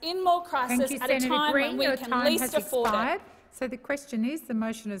chaos, in more crisis at a time when we can least afford it. So the question is, the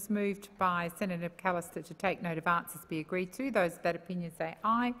motion is moved by Senator McAllister to take note of answers be agreed to. Those of that opinion say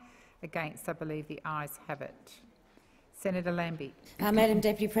aye. Against, I believe the ayes have it. Senator Lambie. Madam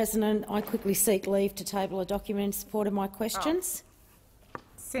Deputy President, I quickly seek leave to table a document in support of my questions.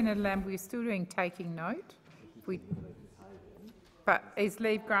 Senator Lambie, we're still doing taking note. But is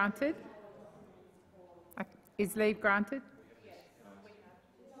leave granted? Is leave granted?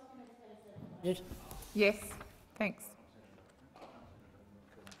 Yes. Thanks.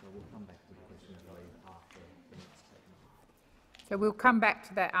 So we'll come back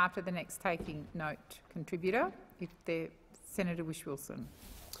to that after the next taking note contributor. If the Senator Whish-Wilson.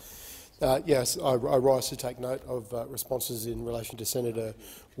 Yes, I rise to take note of responses in relation to Senator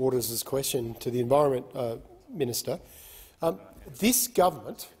Waters' question to the Environment Minister. This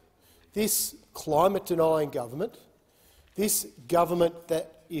government, this climate-denying government, this government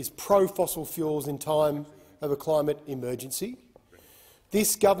that is pro-fossil fuels in time of a climate emergency,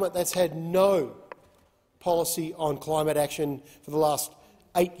 this government that's had no policy on climate action for the last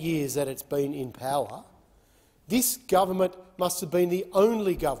 8 years that it's been in power, this government must have been the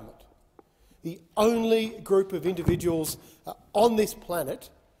only government, the only group of individuals on this planet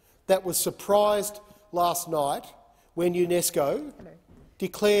that was surprised last night when UNESCO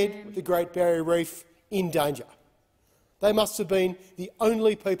declared the Great Barrier Reef in danger. They must have been the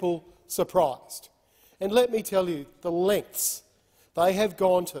only people surprised. And let me tell you the lengths they have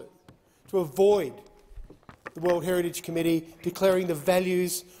gone to avoid the World Heritage Committee declaring the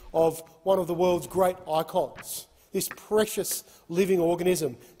values of one of the world's great icons, this precious living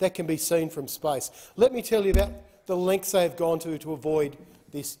organism that can be seen from space. Let me tell you about the lengths they have gone to avoid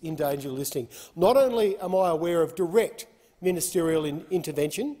this in danger listing. Not only am I aware of direct ministerial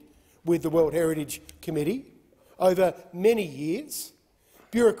intervention with the World Heritage Committee over many years,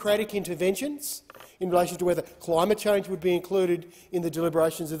 bureaucratic interventions in relation to whether climate change would be included in the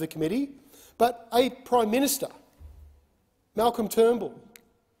deliberations of the committee, but a Prime Minister, Malcolm Turnbull,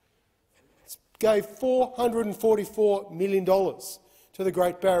 gave $444 million to the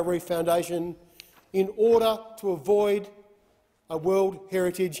Great Barrier Reef Foundation in order to avoid a World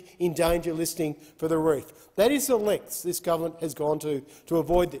Heritage in danger listing for the reef. That is the lengths this government has gone to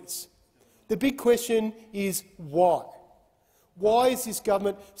avoid this. The big question is why? Why is this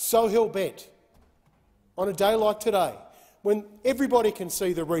government so hell-bent on a day like today, when everybody can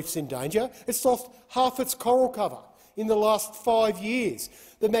see the reef's in danger? It's lost half its coral cover in the last 5 years.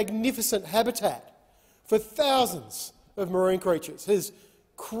 The magnificent habitat for thousands of marine creatures has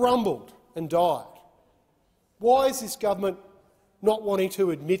crumbled and died. Why is this government not wanting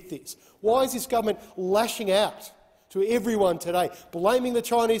to admit this? Why is this government lashing out to everyone today, blaming the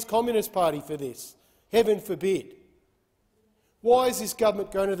Chinese Communist Party for this? Heaven forbid. Why is this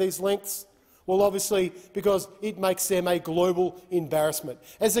government going to these lengths? Well, obviously because it makes them a global embarrassment.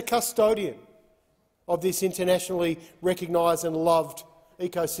 As a custodian of this internationally recognised and loved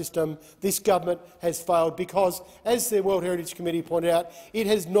ecosystem, this government has failed because, as the World Heritage Committee pointed out, it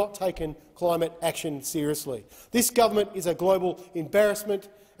has not taken climate action seriously. This government is a global embarrassment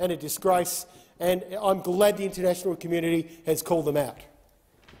and a disgrace, and I'm glad the international community has called them out.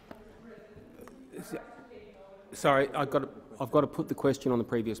 Sorry, I've got to put the question on the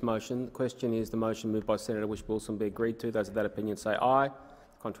previous motion. The question is the motion moved by Senator Whish-Wilson be agreed to. Those of that opinion say aye.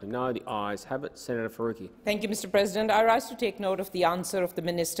 Contrary, no. The ayes have it. Senator Faruqi. Thank you, Mr. President. I rise to take note of the answer of the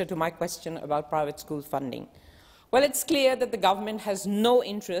Minister to my question about private school funding. Well, it's clear that the government has no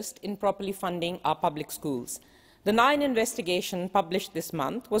interest in properly funding our public schools. The 9 investigation published this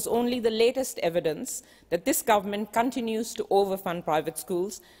month was only the latest evidence that this government continues to overfund private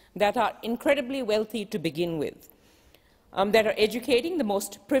schools that are incredibly wealthy to begin with, that are educating the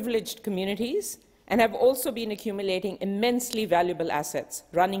most privileged communities, and have also been accumulating immensely valuable assets,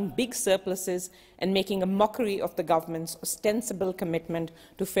 running big surpluses and making a mockery of the government's ostensible commitment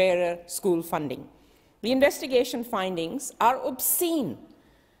to fairer school funding. The investigation findings are obscene.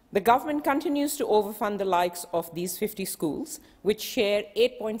 The government continues to overfund the likes of these 50 schools, which share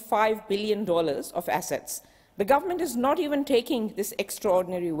 $8.5 billion of assets. The government is not even taking this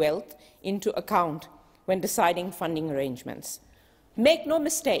extraordinary wealth into account when deciding funding arrangements. Make no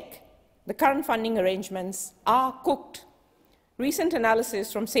mistake, the current funding arrangements are cooked. Recent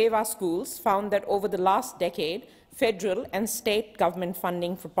analysis from Save Our Schools found that over the last decade, federal and state government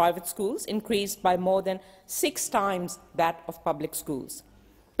funding for private schools increased by more than 6 times that of public schools.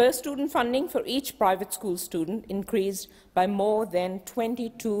 Per-student funding for each private school student increased by more than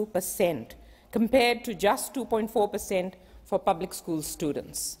 22%, compared to just 2.4% for public school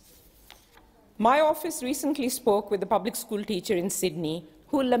students. My office recently spoke with a public school teacher in Sydney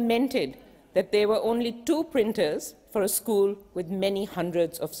who lamented that there were only 2 printers for a school with many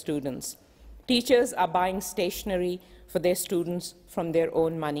hundreds of students. Teachers are buying stationery for their students from their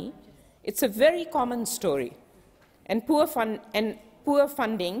own money. It's a very common story, and poor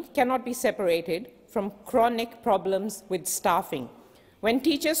funding cannot be separated from chronic problems with staffing. When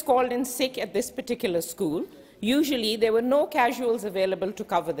teachers called in sick at this particular school, usually there were no casuals available to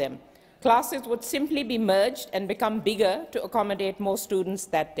cover them. Classes would simply be merged and become bigger to accommodate more students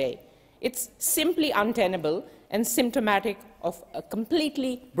that day. It's simply untenable and symptomatic of a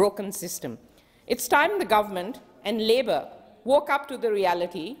completely broken system. It's time the government and Labor woke up to the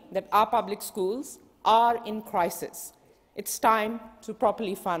reality that our public schools are in crisis. It's time to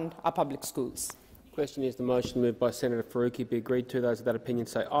properly fund our public schools. The question is the motion moved by Senator Faruqi be agreed to. Those of that opinion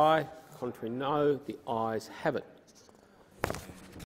say aye. Contrary, no. The ayes have it.